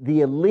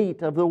the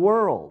elite of the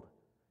world.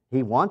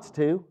 He wants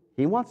to.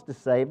 He wants to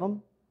save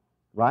them,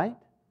 right?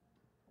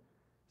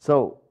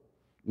 So,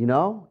 you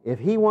know, if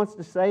He wants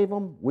to save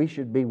them, we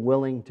should be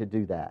willing to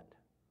do that,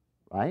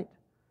 right?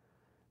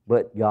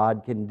 But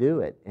God can do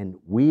it. And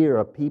we are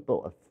a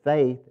people of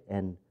faith,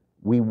 and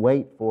we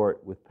wait for it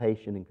with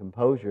patience and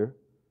composure.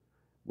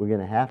 We're going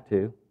to have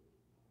to,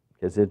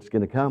 because it's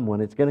going to come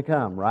when it's going to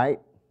come, right?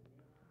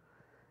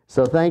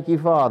 So thank you,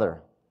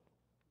 Father,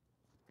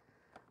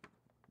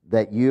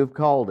 that you've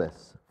called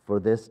us for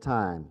this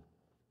time,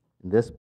 this